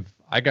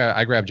 I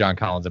grabbed John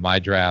Collins in my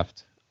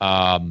draft.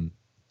 I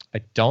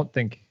don't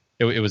think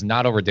it was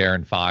not over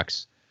De'Aaron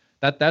Fox.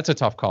 That's a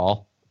tough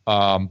call.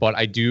 But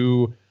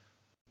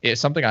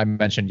it's something I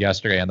mentioned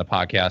yesterday on the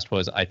podcast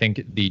was I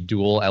think the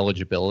dual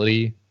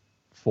eligibility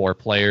for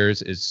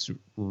players is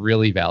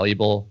really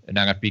valuable in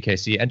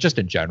NFBKC and just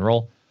in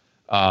general.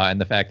 And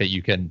the fact that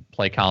you can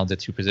play Collins at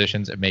two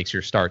positions, it makes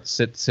your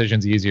sit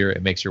decisions easier.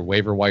 It makes your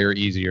waiver wire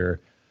easier,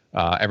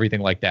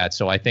 everything like that.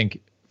 So I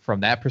think from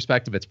that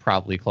perspective, it's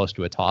probably close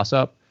to a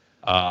toss-up.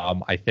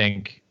 I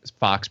think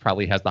Fox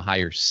probably has the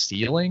higher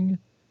ceiling,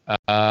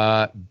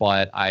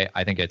 but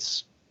I think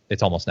it's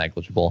almost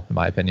negligible in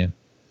my opinion.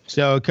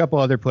 So a couple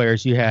other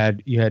players you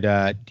had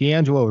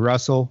D'Angelo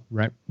Russell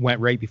went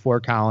right before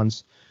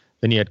Collins.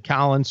 Then you had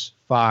Collins,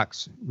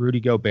 Fox, Rudy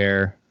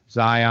Gobert,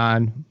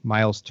 Zion,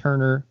 Miles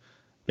Turner,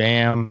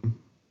 Bam,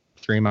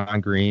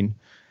 Draymond Green.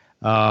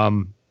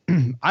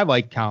 I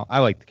like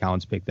the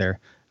Collins pick there.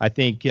 I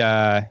think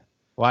a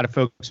lot of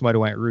folks might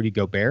have went Rudy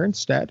Gobert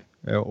instead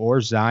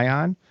or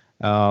Zion.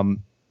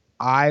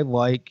 I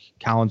like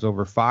Collins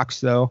over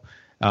Fox though.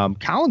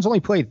 Collins only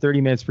played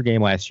 30 minutes per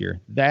game last year.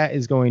 That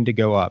is going to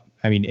go up.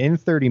 I mean, in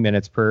 30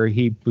 minutes per,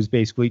 he was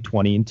basically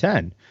 20 and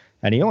 10,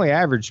 and he only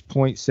averaged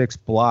 0.6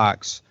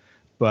 blocks.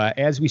 But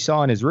as we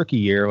saw in his rookie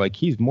year,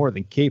 he's more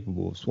than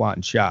capable of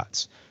swatting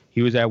shots.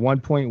 He was at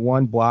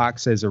 1.1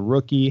 blocks as a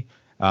rookie.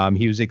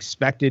 He was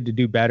expected to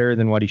do better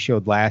than what he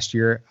showed last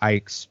year.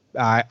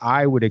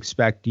 I would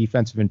expect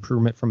defensive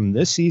improvement from him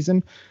this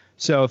season.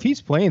 So if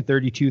he's playing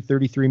 32,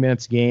 33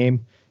 minutes a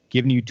game,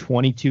 giving you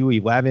 22,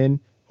 11,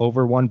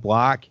 over one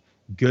block,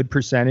 good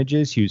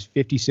percentages. He was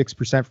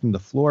 56% from the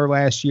floor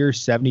last year,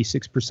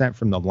 76%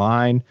 from the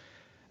line.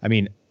 I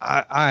mean,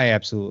 I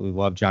absolutely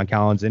love John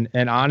Collins.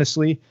 And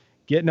honestly,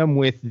 getting him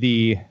with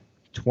the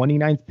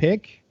 29th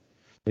pick,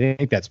 I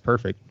think that's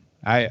perfect.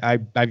 I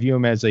view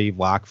him as a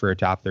lock for a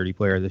top 30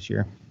 player this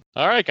year.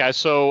 All right, guys.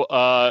 So,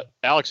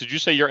 Alex, did you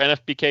say your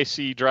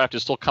NFBKC draft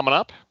is still coming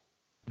up?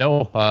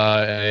 No,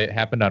 it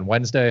happened on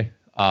Wednesday.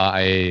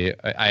 I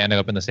ended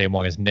up in the same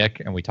one as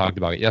Nick, and we talked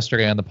about it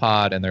yesterday on the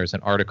pod, and there's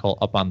an article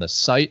up on the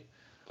site.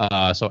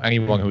 So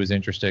anyone who is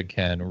interested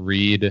can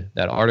read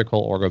that article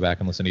or go back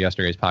and listen to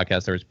yesterday's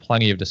podcast. There was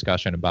plenty of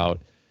discussion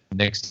about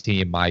Nick's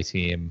team, my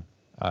team,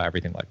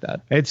 everything like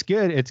that. It's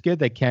good. It's good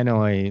that Ken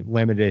only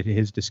limited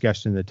his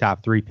discussion to the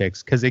top three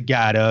picks because it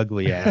got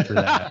ugly after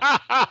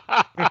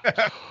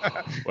that.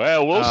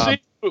 Well, we'll see.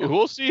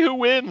 We'll see who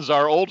wins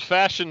our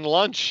old-fashioned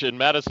lunch in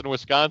Madison,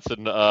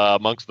 Wisconsin,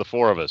 amongst the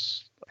four of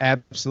us.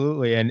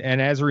 Absolutely. And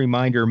as a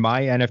reminder,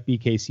 my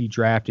NFBKC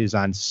draft is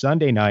on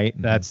Sunday night.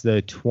 Mm-hmm. That's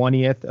the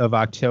 20th of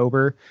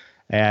October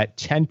at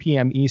 10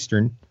 p.m.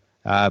 Eastern.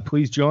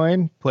 Please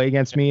join. Play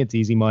against me. It's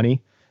easy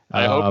money.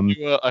 I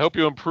hope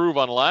you improve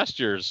on last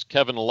year's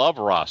Kevin Love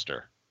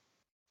roster.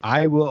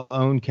 I will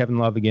own Kevin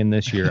Love again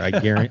this year. I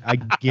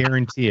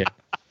guarantee it.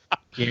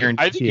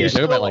 I think you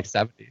still at like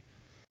 70.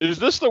 Is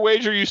this the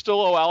wager you still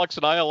owe Alex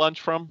and I a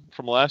lunch from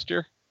last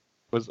year?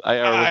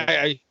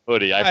 I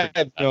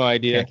have no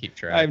idea. Can't keep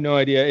track. I have no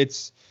idea.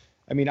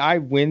 I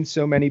win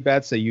so many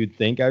bets that you'd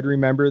think I'd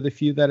remember the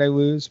few that I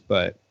lose,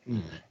 but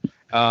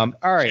all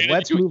right, Shannon,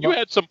 let's move on. You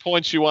had some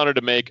points you wanted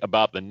to make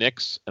about the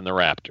Knicks and the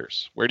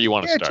Raptors. Where do you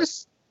want to start?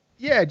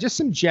 Just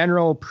some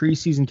general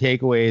preseason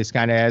takeaways,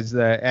 kind of as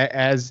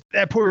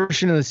that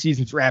portion of the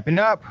season's wrapping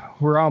up.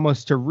 We're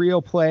almost to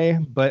real play,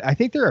 but I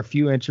think there are a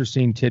few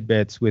interesting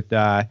tidbits with.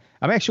 I'm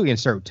actually going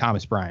to start with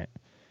Thomas Bryant.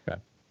 Okay.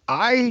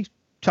 I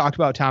talked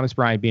about Thomas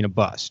Bryant being a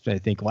bust, I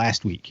think,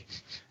 last week.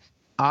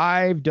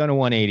 I've done a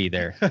 180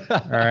 there.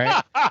 All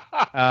right.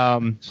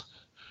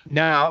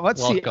 Now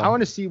let's see. I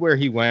want to see where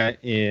he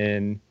went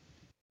in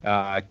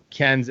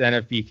Ken's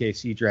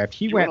NFBKC draft.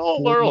 He went a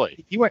little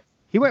early. He went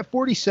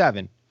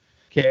 47.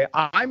 Okay,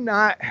 I'm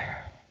not.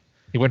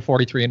 He went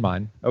 43 in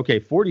mine. Okay,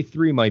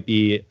 43 might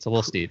be. It's a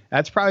little steep.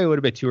 That's probably a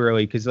little bit too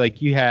early because,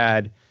 like, you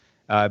had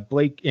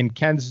Blake in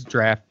Ken's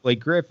draft.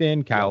 Blake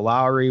Griffin, Kyle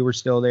Lowry were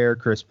still there.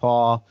 Chris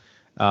Paul.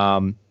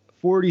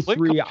 43.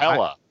 Clint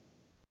Capella.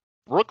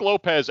 Brooke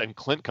Lopez and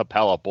Clint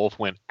Capella both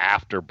went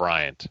after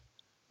Bryant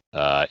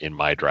in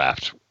my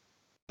draft.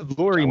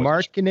 Lauri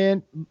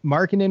Markkanen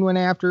went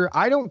after.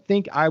 I don't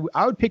think I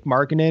would pick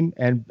Markkanen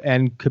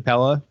and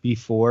Capella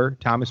before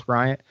Thomas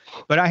Bryant,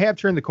 but I have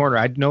turned the corner.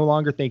 I no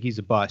longer think he's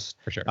a bust.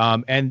 For sure.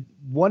 And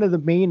one of the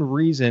main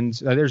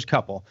reasons, there's a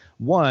couple.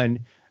 One,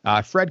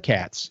 Fred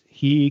Katz.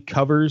 He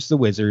covers the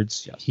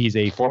Wizards. Yes. He's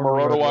a former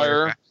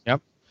RotoWire.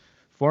 Yep.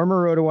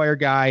 Former RotoWire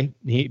guy.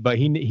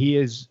 He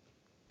is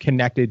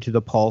connected to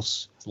the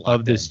pulse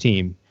of this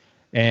team.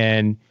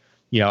 And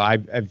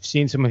I've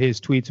seen some of his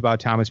tweets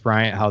about Thomas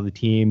Bryant, how the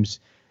team's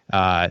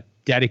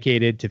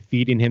dedicated to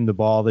feeding him the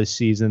ball this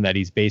season, that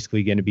he's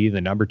basically going to be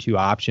the number 2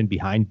 option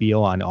behind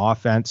Beal on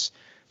offense.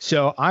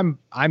 So I'm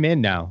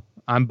in now.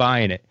 I'm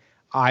buying it.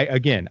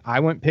 I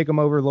wouldn't pick him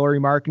over Lauri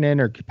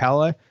Markkanen or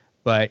Capella,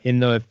 but in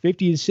the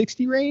 50 to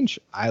 60 range,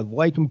 I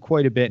like him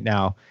quite a bit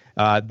now.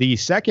 The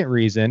second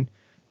reason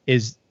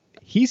is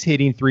he's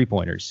hitting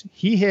 3-pointers.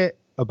 He hit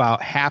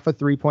about half a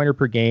 3-pointer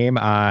per game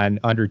on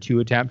under 2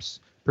 attempts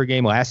per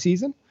game last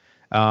season.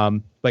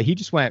 But he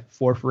just went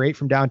 4 for 8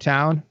 from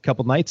downtown a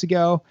couple nights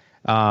ago.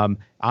 On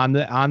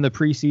the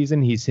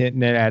preseason, he's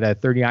hitting it at a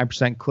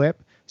 39%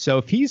 clip. So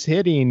if he's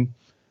hitting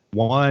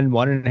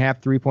 1.5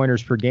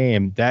 3-pointers per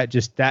game, that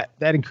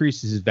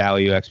increases his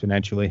value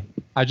exponentially.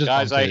 I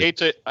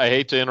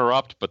hate to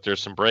interrupt, but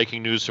there's some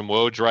breaking news from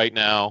Woj right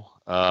now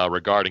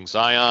regarding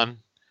Zion.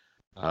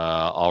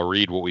 I'll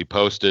read what we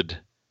posted.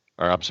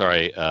 What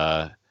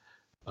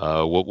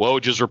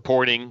Woj is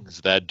reporting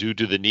is that due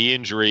to the knee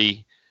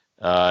injury,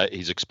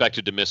 he's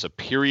expected to miss a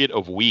period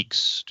of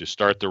weeks to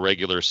start the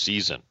regular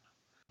season.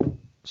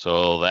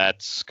 So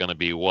that's going to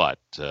be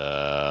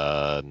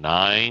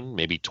 9,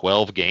 maybe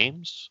 12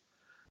 games.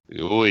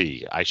 Ooh,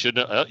 I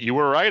shouldn't. You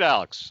were right,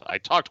 Alex. I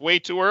talked way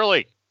too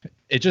early.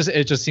 It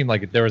just seemed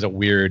like there was a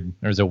weird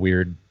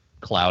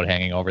cloud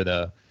hanging over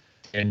the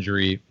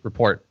injury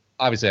report.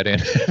 Obviously, I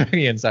didn't have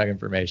any inside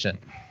information.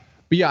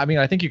 But yeah,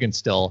 I think you can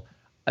still.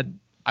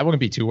 I wouldn't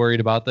be too worried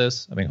about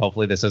this.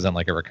 Hopefully this isn't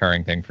like a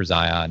recurring thing for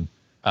Zion.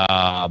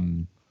 But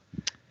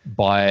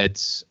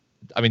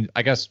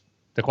I guess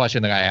the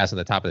question that I asked at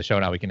the top of the show,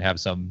 now we can have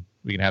some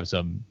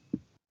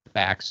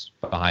facts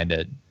behind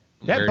it.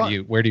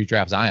 Where do you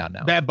draft Zion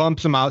now? That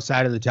bumps him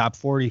outside of the top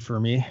 40 for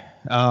me.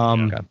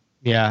 Okay.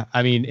 Yeah,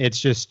 it's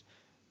just,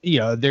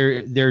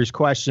 there's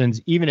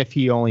questions. Even if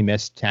he only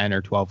missed 10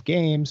 or 12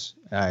 games,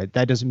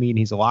 that doesn't mean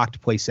he's a lock to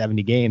play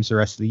 70 games the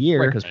rest of the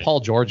year. Because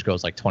Paul George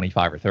goes like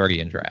 25 or 30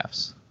 in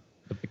drafts.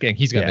 Again,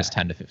 he's going to miss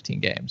 10 to 15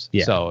 games.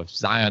 Yeah. So if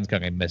Zion's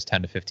going to miss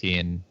 10 to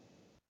 15,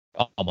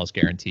 almost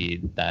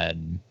guaranteed,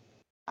 then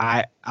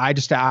I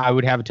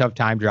would have a tough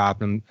time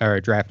drafting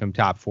him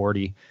top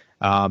 40.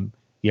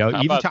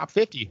 Top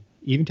 50.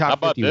 Even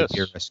top 50 would be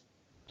a risk.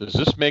 Does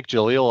this make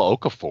Jahlil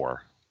Okafor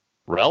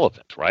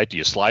relevant, right? Do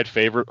you slide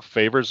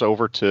favors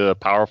over to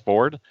power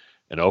forward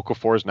and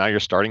Okafor is now your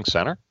starting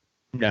center?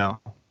 No,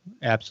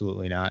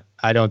 absolutely not.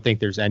 I don't think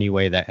there's any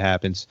way that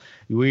happens.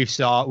 We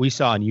saw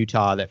in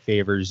Utah that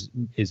Favors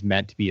is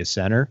meant to be a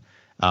center.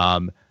 I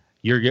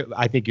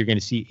think you're going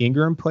to see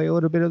Ingram play a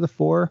little bit of the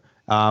 4.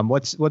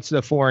 What's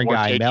the foreign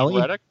guy?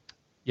 Melli?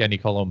 Yeah,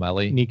 Nicolo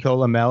Melli.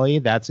 Nicolo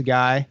Melli, that's a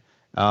guy.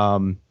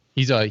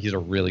 He's a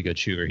really good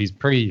shooter.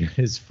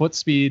 His foot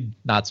speed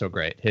not so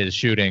great. His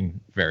shooting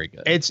very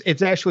good.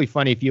 It's actually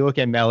funny if you look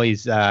at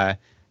Melli's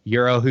Eurohoop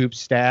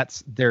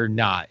stats, they're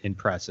not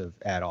impressive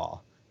at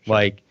all.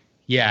 Sure.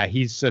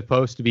 He's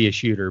supposed to be a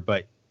shooter,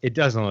 but it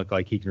doesn't look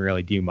like he can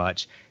really do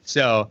much.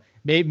 So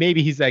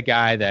maybe he's that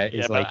guy that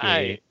is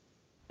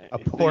A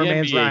poor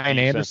man's Ryan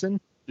Anderson.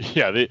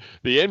 Yeah, the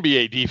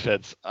NBA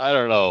defense. I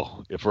don't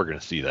know if we're going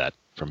to see that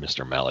from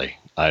Mr. Melly.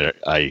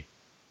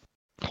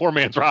 Poor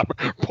man's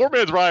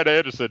Ryan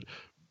Anderson.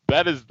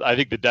 That is, I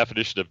think, the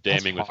definition of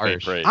damning with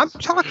faint praise. I'm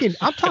talking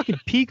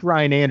peak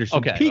Ryan Anderson.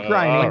 Okay. Peak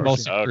Ryan Anderson.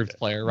 Most improved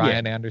player,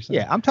 Ryan Anderson.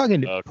 Yeah, I'm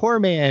talking poor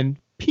man,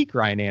 peak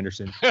Ryan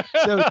Anderson.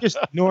 So just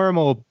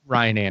normal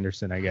Ryan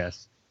Anderson, I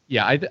guess.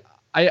 Yeah,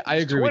 I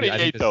agree with you.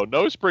 28 though,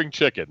 no spring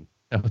chicken.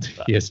 No,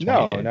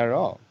 not at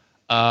all.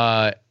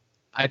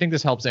 I think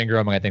this helps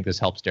Ingram, and I think this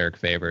helps Derek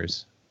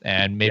Favors,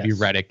 and maybe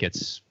Reddick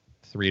gets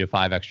 3 to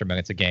 5 extra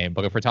minutes a game.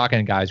 But if we're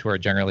talking guys who are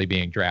generally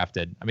being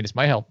drafted, I mean, this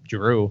might help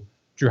Drew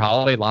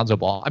Holiday, Lonzo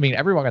Ball. I mean,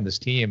 everyone on this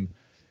team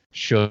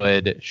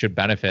should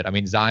benefit. I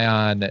mean,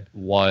 Zion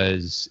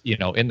was,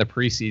 in the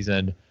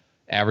preseason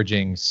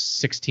averaging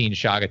 16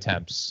 shot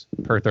attempts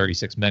per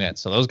 36 minutes.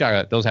 So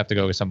those have to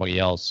go to somebody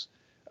else.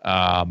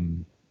 I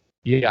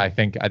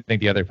think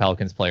the other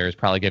Pelicans players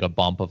probably get a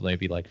bump of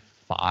maybe like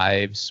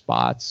 5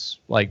 spots,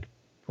 like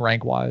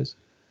rank wise.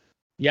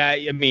 Yeah,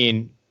 I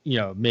mean,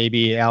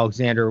 maybe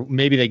Alexander,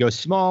 maybe they go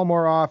small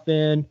more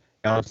often.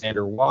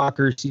 Alexander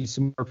Walker sees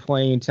some more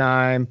playing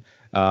time.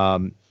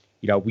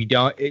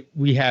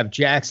 We have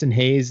Jackson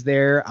Hayes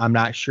there. I'm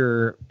not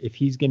sure if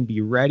he's going to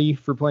be ready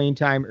for playing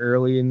time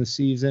early in the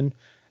season.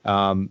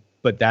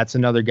 But that's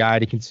another guy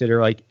to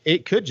consider. Like,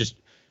 it could just,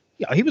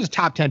 he was a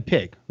top 10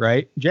 pick,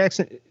 right?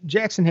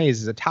 Jackson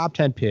Hayes is a top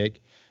 10 pick,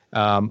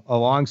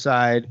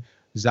 alongside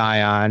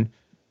Zion,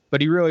 but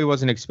he really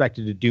wasn't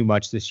expected to do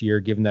much this year,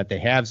 given that they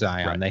have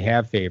Zion, right. They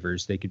have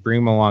Favors, they could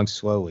bring him along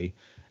slowly.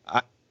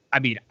 I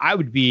mean, I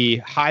would be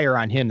higher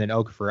on him than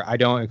Okafor. I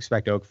don't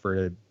expect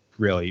Okafor to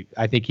really.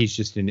 I think he's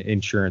just an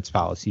insurance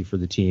policy for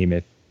the team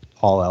if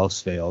all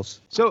else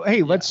fails. So,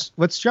 hey, let's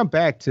jump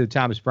back to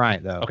Thomas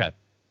Bryant, though. Okay.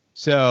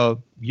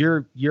 So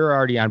you're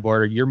already on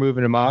board. You're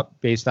moving him up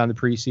based on the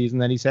preseason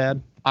that he's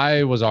had?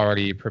 I was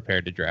already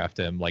prepared to draft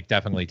him, like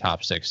definitely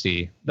top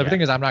 60. The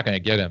thing is, I'm not going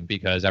to get him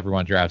because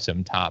everyone drafts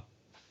him top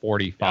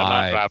 45. I'm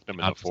not drafting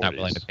him in the 40s. Not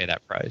willing to pay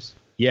that price.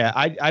 Yeah,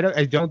 I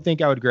don't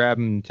think I would grab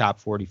him top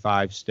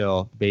 45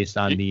 still based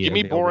on the. Give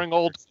me boring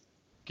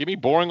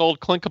old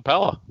Clint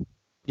Capella.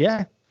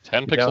 Yeah.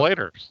 10 picks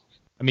later.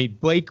 I mean,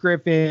 Blake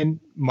Griffin,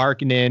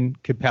 Markkanen,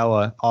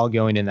 Capella, all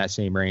going in that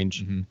same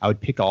range. Mm-hmm. I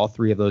would pick all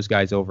 3 of those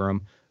guys over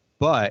him.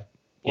 But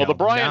the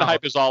Bryant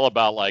hype is all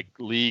about like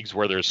leagues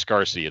where there's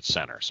scarcity at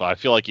center. So I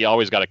feel like you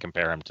always got to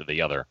compare him to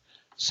the other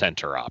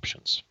center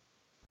options.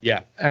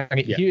 Yeah. I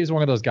mean, he is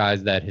one of those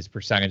guys that his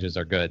percentages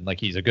are good. Like,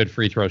 he's a good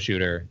free throw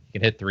shooter. He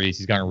can hit threes.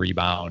 He's going to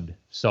rebound.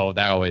 So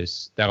that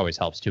always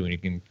helps too. And you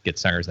can get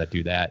centers that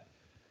do that.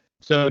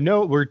 So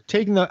no, we're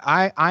taking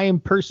I am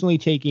personally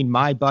taking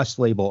my bust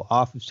label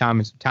off of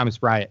Thomas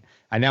Bryant.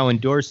 I now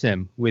endorse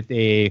him with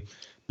a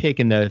pick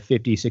in the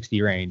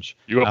 50-60 range.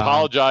 You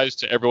apologize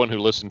to everyone who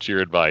listened to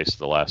your advice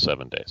the last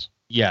 7 days.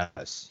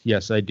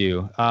 Yes, I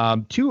do.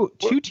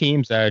 Two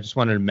teams that I just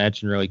wanted to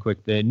mention really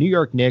quick: the New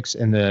York Knicks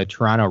and the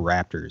Toronto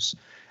Raptors.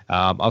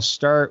 I'll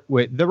start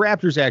with the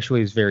Raptors.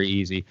 Actually, is very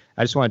easy.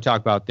 I just want to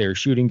talk about their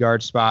shooting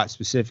guard spot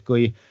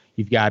specifically.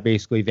 You've got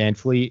basically Van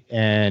Fleet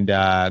and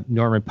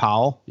Norman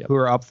Powell who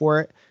are up for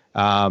it.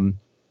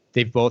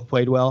 They've both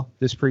played well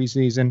this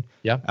preseason.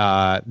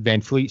 Yeah.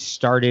 Van Fleet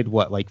started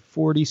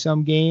 40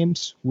 some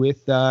games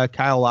with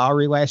Kyle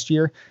Lowry last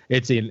year.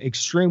 It's an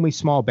extremely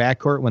small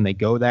backcourt when they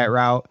go that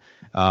route.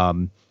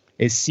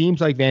 It seems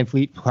like Van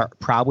Fleet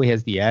probably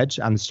has the edge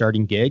on the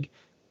starting gig,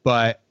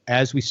 but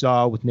as we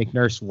saw with Nick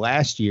Nurse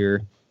last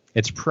year,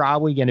 it's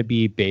probably going to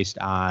be based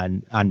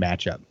on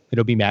matchup.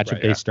 It'll be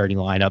matchup-based starting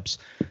lineups.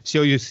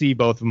 So you'll see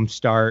both of them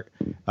start.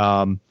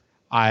 Van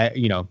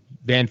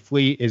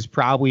Fleet is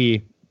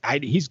probably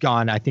he's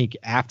gone, I think,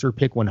 after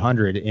pick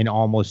 100 in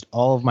almost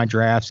all of my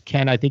drafts.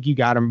 Ken, I think you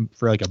got him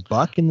for like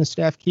 $1 in the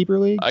staff keeper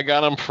league. I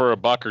got him for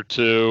 $1 or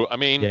 $2. I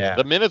mean,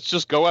 the minutes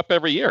just go up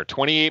every year.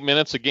 28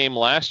 minutes a game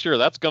last year.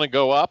 That's going to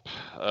go up.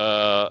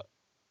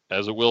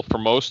 As it will for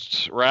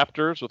most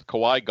Raptors with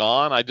Kawhi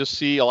gone. I just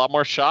see a lot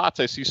more shots.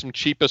 I see some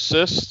cheap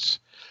assists.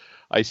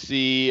 I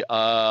see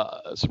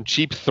some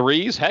cheap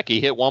threes. Heck,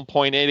 he hit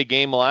 1.8 a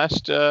game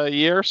last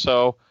year.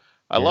 So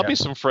I love me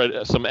some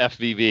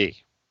FVV.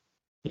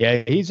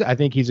 Yeah, I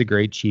think he's a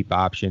great cheap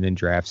option in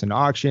drafts and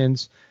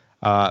auctions.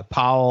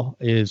 Powell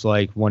is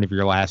like one of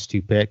your last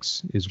 2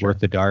 picks, is worth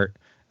the dart.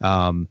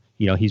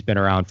 He's been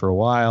around for a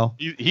while.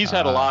 He's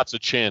had lots of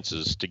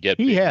chances to get.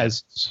 He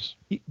has.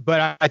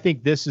 But I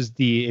think this is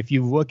if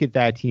you look at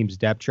that team's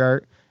depth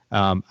chart,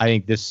 I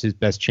think this is his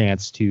best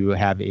chance to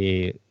have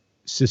a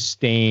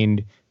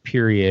sustained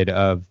period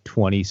of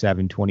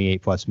 27,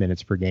 28 plus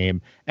minutes per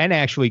game and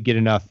actually get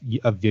enough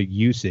of the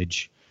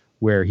usage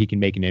where he can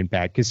make an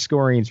impact, because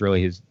scoring is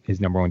really his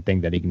number one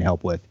thing that he can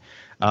help with.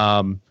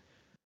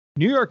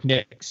 New York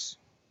Knicks.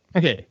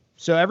 Okay.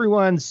 So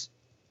everyone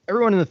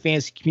in the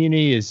fantasy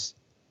community is,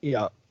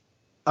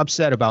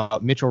 upset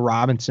about Mitchell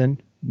Robinson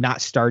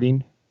not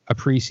starting a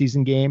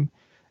preseason game,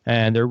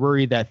 and they're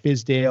worried that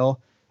Fizdale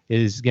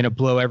is going to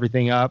blow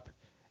everything up,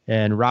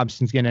 and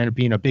Robinson's going to end up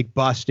being a big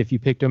bust if you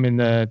picked him in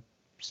the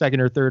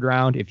second or third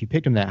round. If you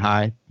picked him that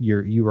high,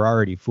 you were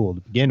already fooled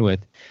to begin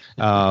with.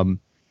 But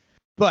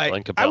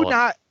I would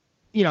not,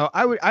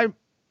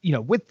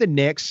 with the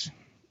Knicks,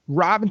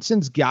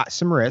 Robinson's got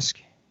some risk.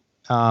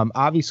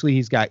 Obviously,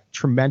 he's got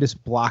tremendous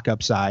block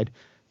upside.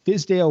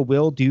 Fizdale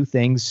will do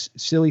things,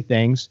 silly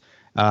things.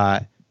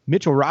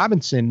 Mitchell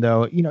Robinson,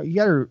 though, you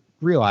got to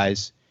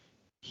realize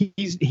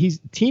he's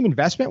team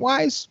investment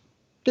wise.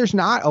 There's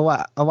not a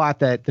lot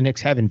that the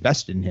Knicks have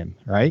invested in him,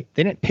 right?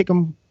 They didn't pick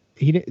him.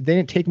 They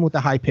didn't take him with a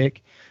high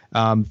pick.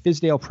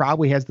 Fizdale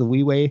probably has the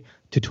leeway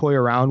to toy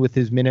around with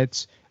his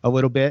minutes a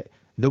little bit.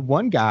 The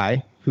one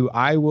guy who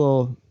I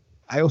will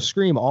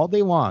scream all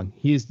day long,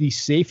 he is the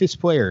safest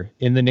player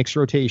in the Knicks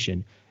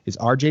rotation, is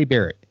RJ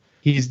Barrett.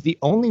 He's the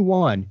only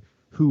one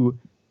who,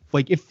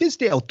 if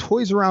Fizdale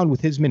toys around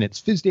with his minutes,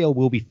 Fizdale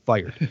will be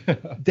fired.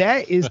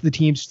 That is the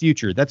team's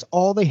future. That's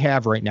all they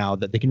have right now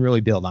that they can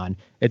really build on.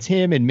 It's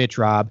him and Mitch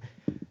Rob.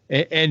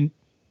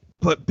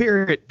 But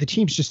Barrett, the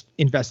team's just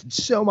invested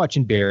so much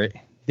in Barrett.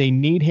 They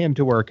need him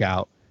to work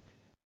out.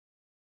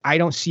 I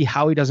don't see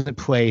how he doesn't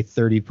play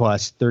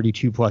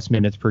 32 plus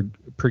minutes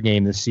per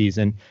game this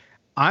season.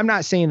 I'm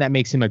not saying that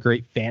makes him a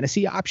great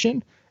fantasy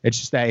option. It's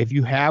just that if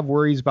you have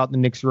worries about the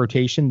Knicks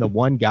rotation, the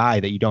one guy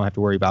that you don't have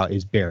to worry about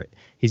is Barrett.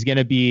 He's going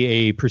to be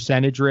a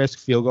percentage risk,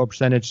 field goal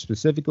percentage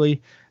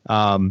specifically.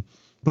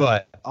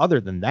 But other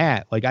than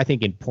that, I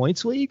think in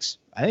points leagues,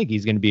 I think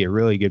he's going to be a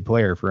really good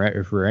player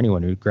for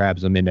anyone who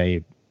grabs him in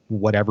a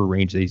whatever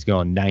range that he's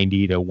going,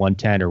 90 to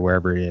 110 or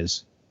wherever it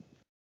is.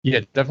 Yeah,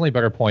 definitely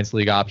better points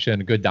league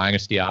option, good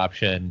dynasty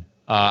option.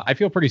 I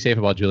feel pretty safe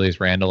about Julius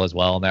Randle as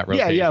well in that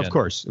rotation. Yeah, of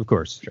course.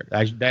 Sure.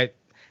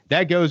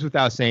 That goes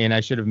without saying.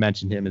 I should have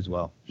mentioned him as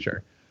well.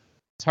 Sure.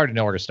 It's hard to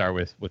know where to start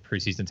with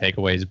preseason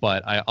takeaways,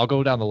 but I'll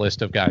go down the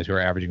list of guys who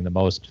are averaging the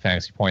most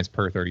fantasy points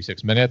per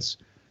 36 minutes.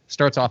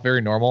 Starts off very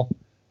normal.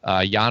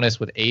 Giannis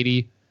with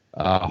 80,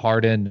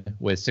 Harden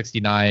with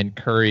 69,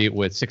 Curry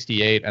with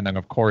 68, and then,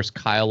 of course,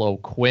 Kyle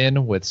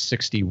O'Quinn with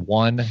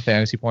 61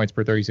 fantasy points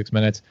per 36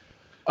 minutes.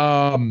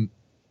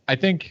 I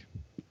think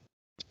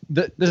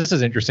this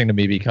is interesting to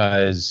me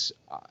because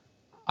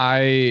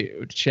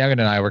Shannon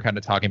and I were kind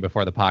of talking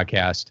before the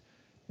podcast,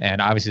 and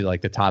obviously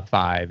the top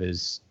five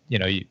is,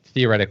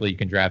 theoretically you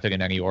can draft it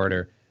in any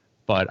order,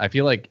 but I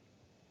feel like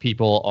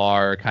people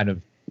are kind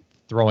of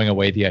throwing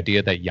away the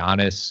idea that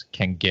Giannis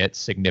can get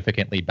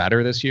significantly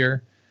better this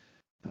year.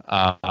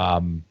 I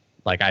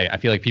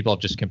feel like people have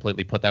just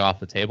completely put that off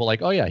the table.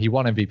 Oh yeah, he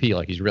won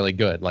MVP. He's really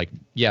good.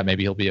 Yeah,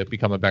 maybe he'll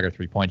become a better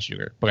 3-point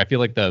shooter. But I feel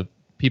like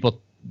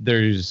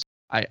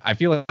I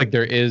feel like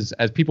there is,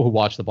 as people who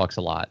watch the Bucks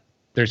a lot,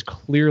 there's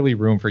clearly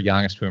room for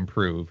Giannis to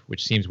improve,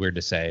 which seems weird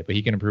to say, but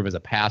he can improve as a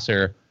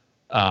passer.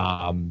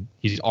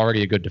 He's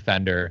already a good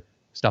defender,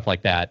 stuff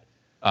like that.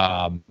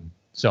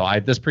 So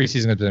this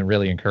preseason has been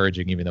really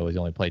encouraging, even though he's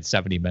only played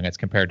 70 minutes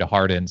compared to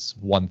Harden's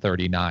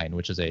 139,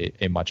 which is a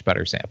much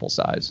better sample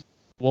size.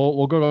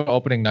 We'll go to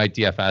opening night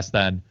DFS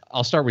then.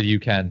 I'll start with you,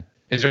 Ken.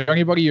 Is there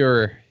anybody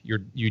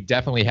you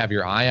definitely have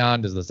your eye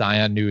on? Does the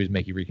Zion news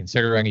make you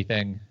reconsider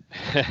anything?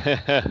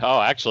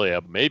 Oh, actually,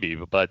 maybe.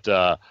 But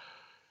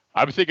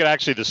I'm thinking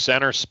actually the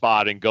center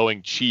spot and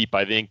going cheap.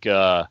 I think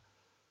JaVale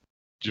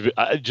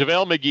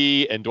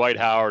McGee and Dwight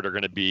Howard are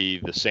going to be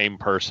the same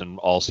person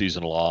all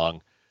season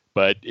long.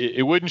 But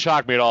it wouldn't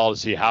shock me at all to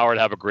see Howard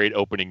have a great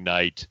opening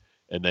night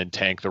and then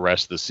tank the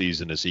rest of the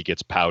season as he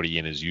gets pouty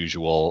in his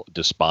usual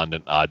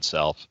despondent odd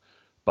self.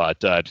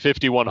 But at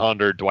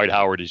 5,100, Dwight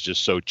Howard is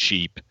just so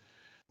cheap,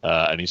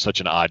 and he's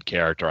such an odd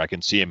character. I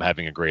can see him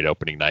having a great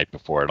opening night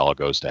before it all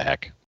goes to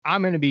heck.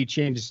 I'm going to be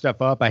changing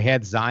stuff up. I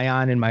had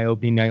Zion in my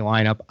opening night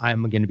lineup.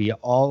 I'm going to be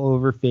all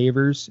over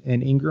Favors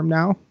and Ingram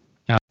now.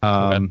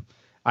 Okay.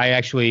 I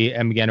actually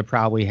am going to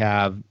probably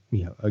have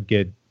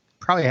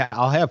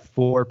I'll have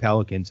 4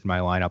 Pelicans in my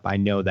lineup. I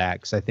know that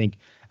because I think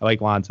I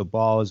like Lonzo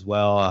Ball as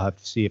well. I'll have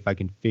to see if I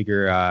can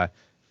figure out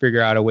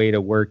a way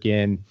to work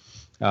in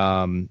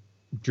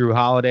Drew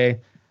Holiday.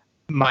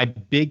 My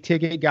big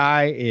ticket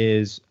guy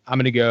is I'm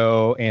going to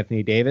go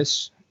Anthony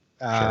Davis.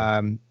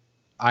 Sure.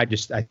 I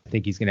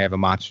think he's going to have a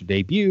monster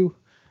debut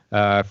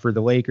for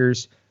the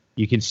Lakers.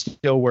 You can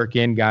still work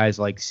in guys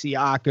like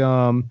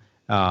Siakam,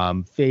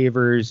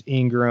 Favors,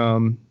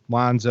 Ingram,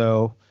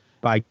 Lonzo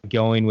by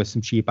going with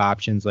some cheap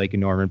options like a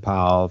Norman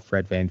Powell,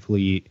 Fred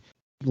VanVleet,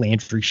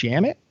 Landry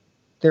Shamet.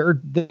 There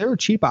are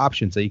cheap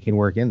options that you can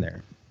work in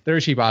there. There are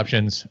cheap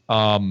options.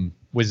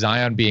 With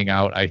Zion being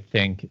out, I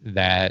think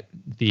that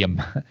the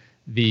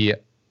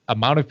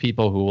amount of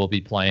people who will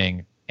be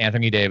playing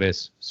Anthony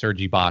Davis,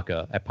 Serge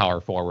Ibaka at power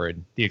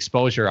forward, the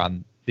exposure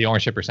on the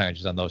ownership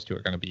percentages on those two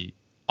are going to be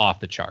off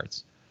the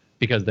charts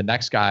because the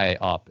next guy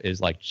up is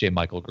like J.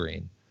 Michael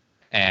Green.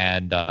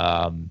 And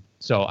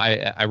so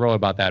I wrote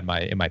about that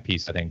in my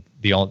piece. I think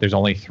there's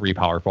only 3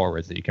 power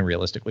forwards that you can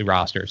realistically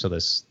roster. So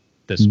this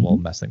will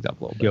mess things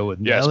up a little bit. Go with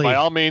yes, Nelly. by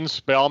all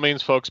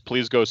means, folks,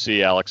 please go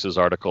see Alex's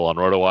article on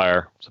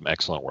RotoWire. Some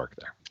excellent work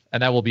there.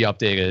 And that will be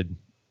updated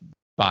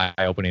by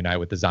opening night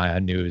with the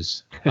Zion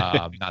news.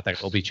 Not that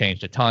it will be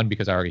changed a ton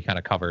because I already kind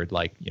of covered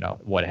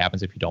what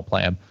happens if you don't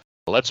play him.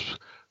 Let's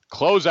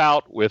close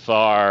out with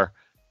our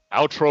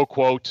outro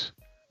quote.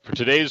 For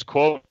today's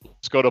quote,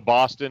 let's go to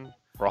Boston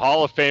for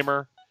Hall of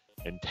Famer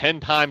and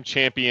 10-time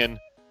champion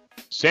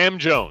Sam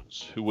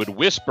Jones, who would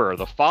whisper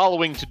the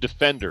following to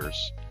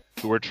defenders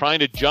who were trying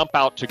to jump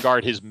out to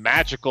guard his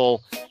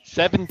magical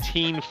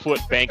 17-foot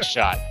bank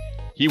shot.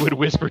 He would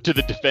whisper to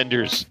the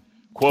defenders,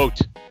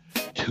 quote,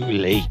 "Too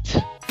late,"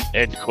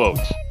 end quote.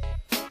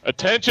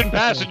 Attention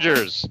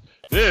passengers,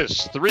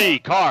 this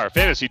 3-car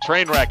fantasy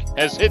train wreck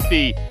has hit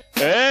the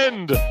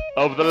end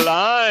of the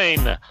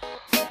line.